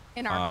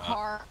in our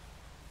car.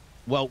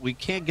 Well, we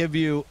can't give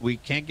you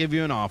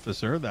an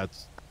officer.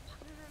 That's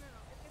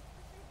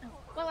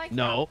Well, I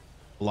no,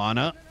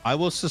 Lana. I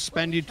will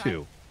suspend you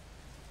too.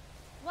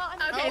 Well,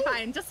 okay,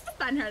 fine. Just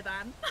suspend her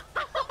then.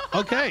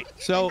 Okay,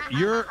 so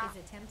you're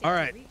all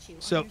right.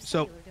 So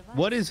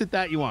what is it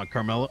that you want,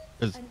 Carmela?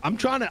 Because I'm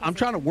trying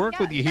to work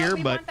with you here,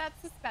 we but want that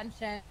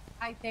suspension.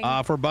 I think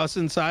for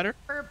Bustin' Cider.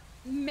 for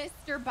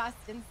Mr.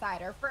 Bustin'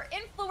 Cider for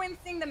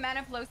influencing the men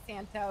of Los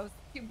Santos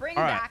to bring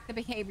All right. back the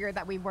behavior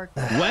that we worked.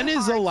 When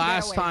is the hard to get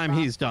last away time from.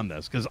 he's done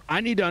this? Because I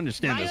need to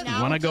understand this.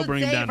 Because when I go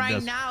bring him down to right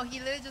this, now, he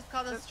literally just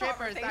called us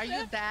strippers. Are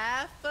you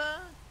deaf?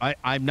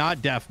 I'm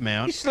not deaf,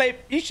 man.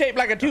 You shaped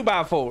like a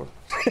 2x4.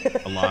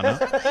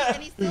 Alana.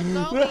 And he's still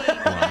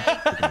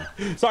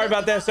going. Sorry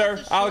about that,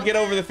 sir. I'll get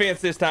over the fence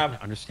this time.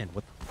 I understand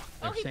what the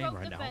fuck they're he saying broke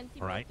right the now. fence. He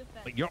All broke right, the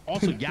fence. but you're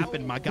also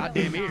yapping my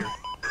goddamn ear.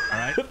 All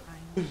right.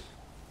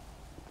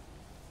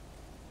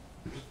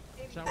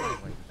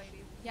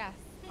 Yes,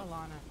 Alana.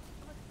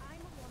 I'm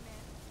a woman.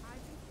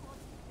 I've been called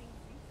these things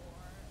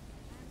before,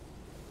 and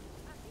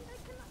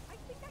I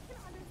think I can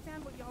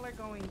understand what y'all are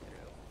going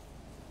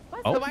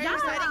through. Oh. So why are you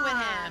siding with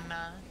him?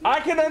 I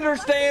can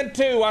understand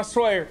too, I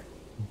swear.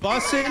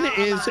 Bussin'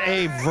 is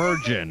a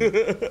virgin. Why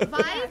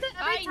is it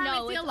every time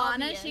know, I see it's Alana,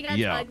 obvious. she gets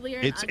Yeah, uglier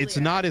and it's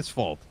uglier? not his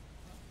fault.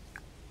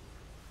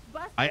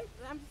 I'm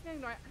just gonna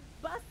ignore it.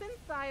 Bustin'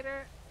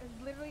 Cider has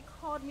literally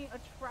called me a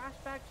trash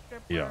bag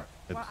stripper Yeah,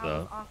 while it's, I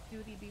was off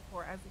duty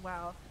before as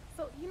well.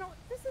 So,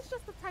 this is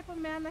just the type of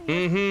man that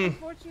he is. Mhm.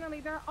 Unfortunately,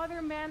 there are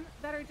other men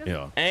that are just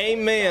Yeah.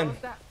 Amen.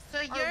 that So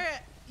are-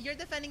 you're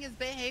defending his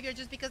behavior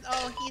just because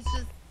he's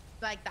just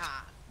like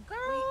that. Girl,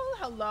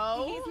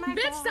 hello. He's my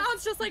Bitch boss.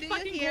 sounds just like Do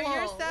fucking you hear Glow.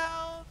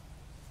 yourself?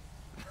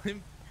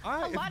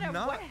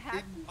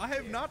 I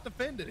have not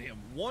defended him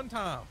one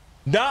time.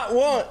 Not We're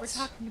once.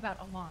 talking about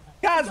Alana.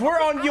 Guys, we're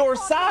on your I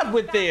called side him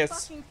with that this.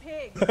 fucking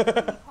pig. He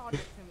called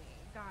it to me,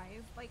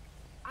 guys.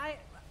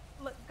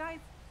 Look, guys,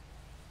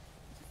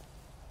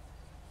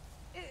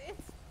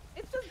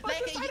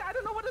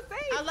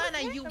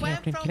 Listen, you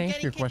went from can I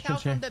ask you a question,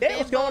 sir? Hey,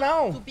 what's going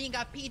on? to being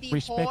a PD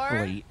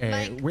Respectfully,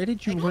 whore. where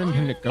did you learn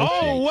to negotiate?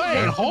 Oh,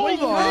 wait, hold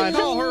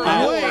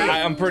on.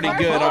 I'm pretty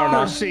good, aren't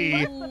I?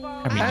 See,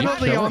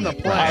 penalty on the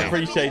play. I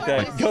appreciate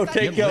that. Go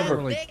take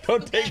over. Go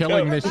take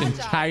killing over. this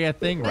entire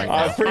thing right now.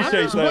 I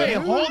appreciate that. Wait,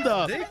 hold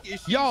up.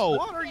 Yo,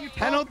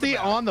 penalty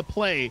on the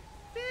play.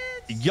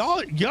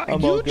 Y'all,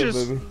 you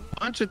just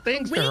bunch of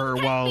things to her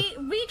while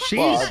she's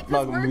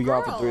not gonna be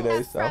gone for 3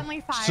 days.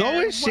 So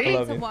is she.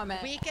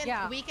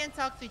 We can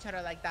talk to each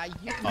other like that.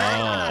 You Oh.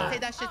 cannot say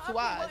that shit to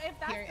Well, us. if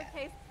that's the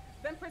case,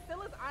 then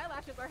Priscilla's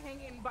eyelashes are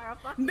hanging by a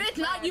fucking Bitch,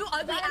 not you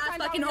ugly ass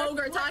fucking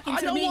ogre talking I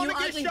to don't me, you wanna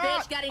get ugly shot.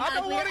 bitch getting I don't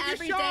uglier wanna get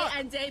every day shot.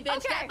 and day,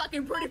 bitch. Get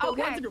fucking pretty for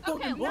once in your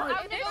fucking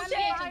life.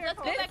 Negotiations. Let's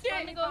go back to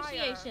our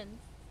negotiations.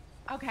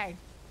 Okay.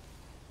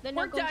 The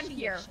We're done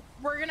here.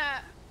 We're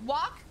gonna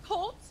walk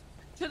Colt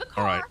to the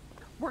car. All right.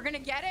 We're gonna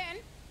get in.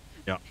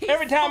 Yeah.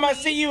 Every time I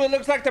see you, it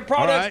looks like the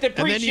product's And then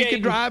depreciating. you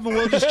can drive and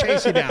we'll just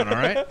chase you down, all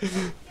right?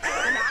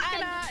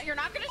 You're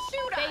not gonna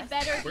shoot us. They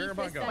better Where am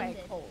I be going?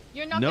 suspended.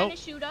 You're not Nope. gonna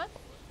shoot us?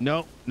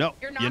 No.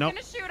 You're not You know,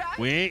 gonna shoot us.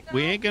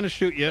 we ain't gonna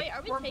shoot you. Wait,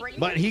 are we taking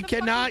But he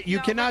cannot. You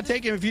cannot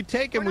take him. If you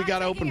take him, we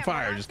gotta taking open him.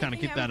 fire. We're Just kind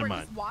of keep that in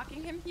mind.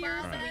 Walking him here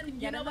so we can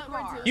get in the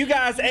car. You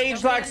guys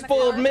age like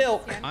spoiled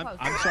milk.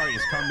 I'm sorry.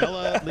 Is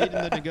Carmela leading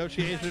the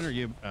negotiation, or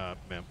you,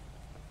 ma'am?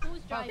 Who's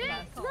driving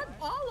us?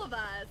 all of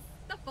us.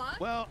 The fuck?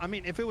 Well, I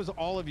mean, if it was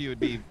all of you, it'd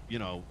be,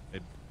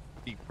 it'd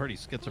be pretty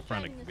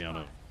schizophrenic, to be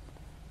honest.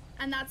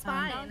 And that's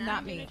fine. not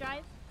I'm me. gonna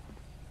drive.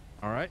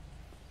 All right.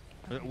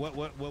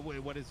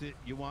 What is it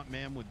you want,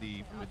 ma'am, with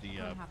the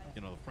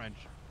French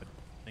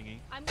thingy?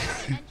 I'm gonna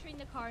be entering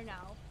the car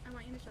now. I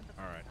want you to shut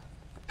the All right.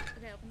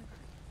 Okay, open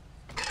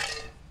the car.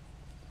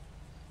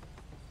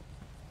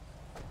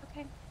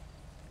 Okay.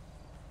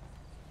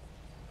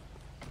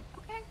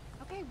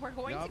 Okay, we're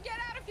going to get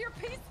out of here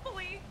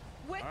peacefully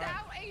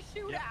without a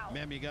shootout. Yeah,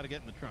 ma'am, you got to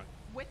get in the trunk.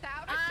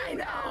 Without a shootout. I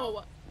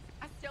know.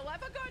 I still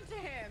have a gun to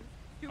him.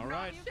 Do All not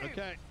right. shoot.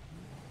 Okay.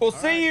 We'll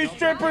see you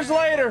strippers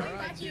later. All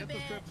right. See you at the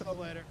strip club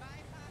later.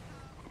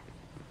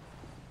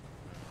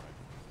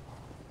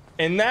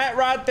 And that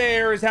right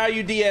there is how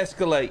you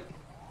de-escalate.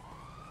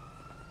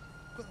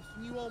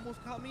 You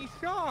almost got me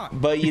shot.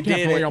 But you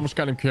did it. Almost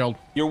got him killed.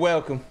 You're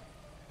welcome.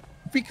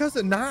 Because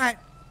of not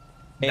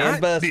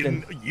And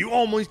busting. You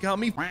almost got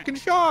me fucking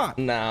shot.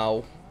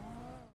 No.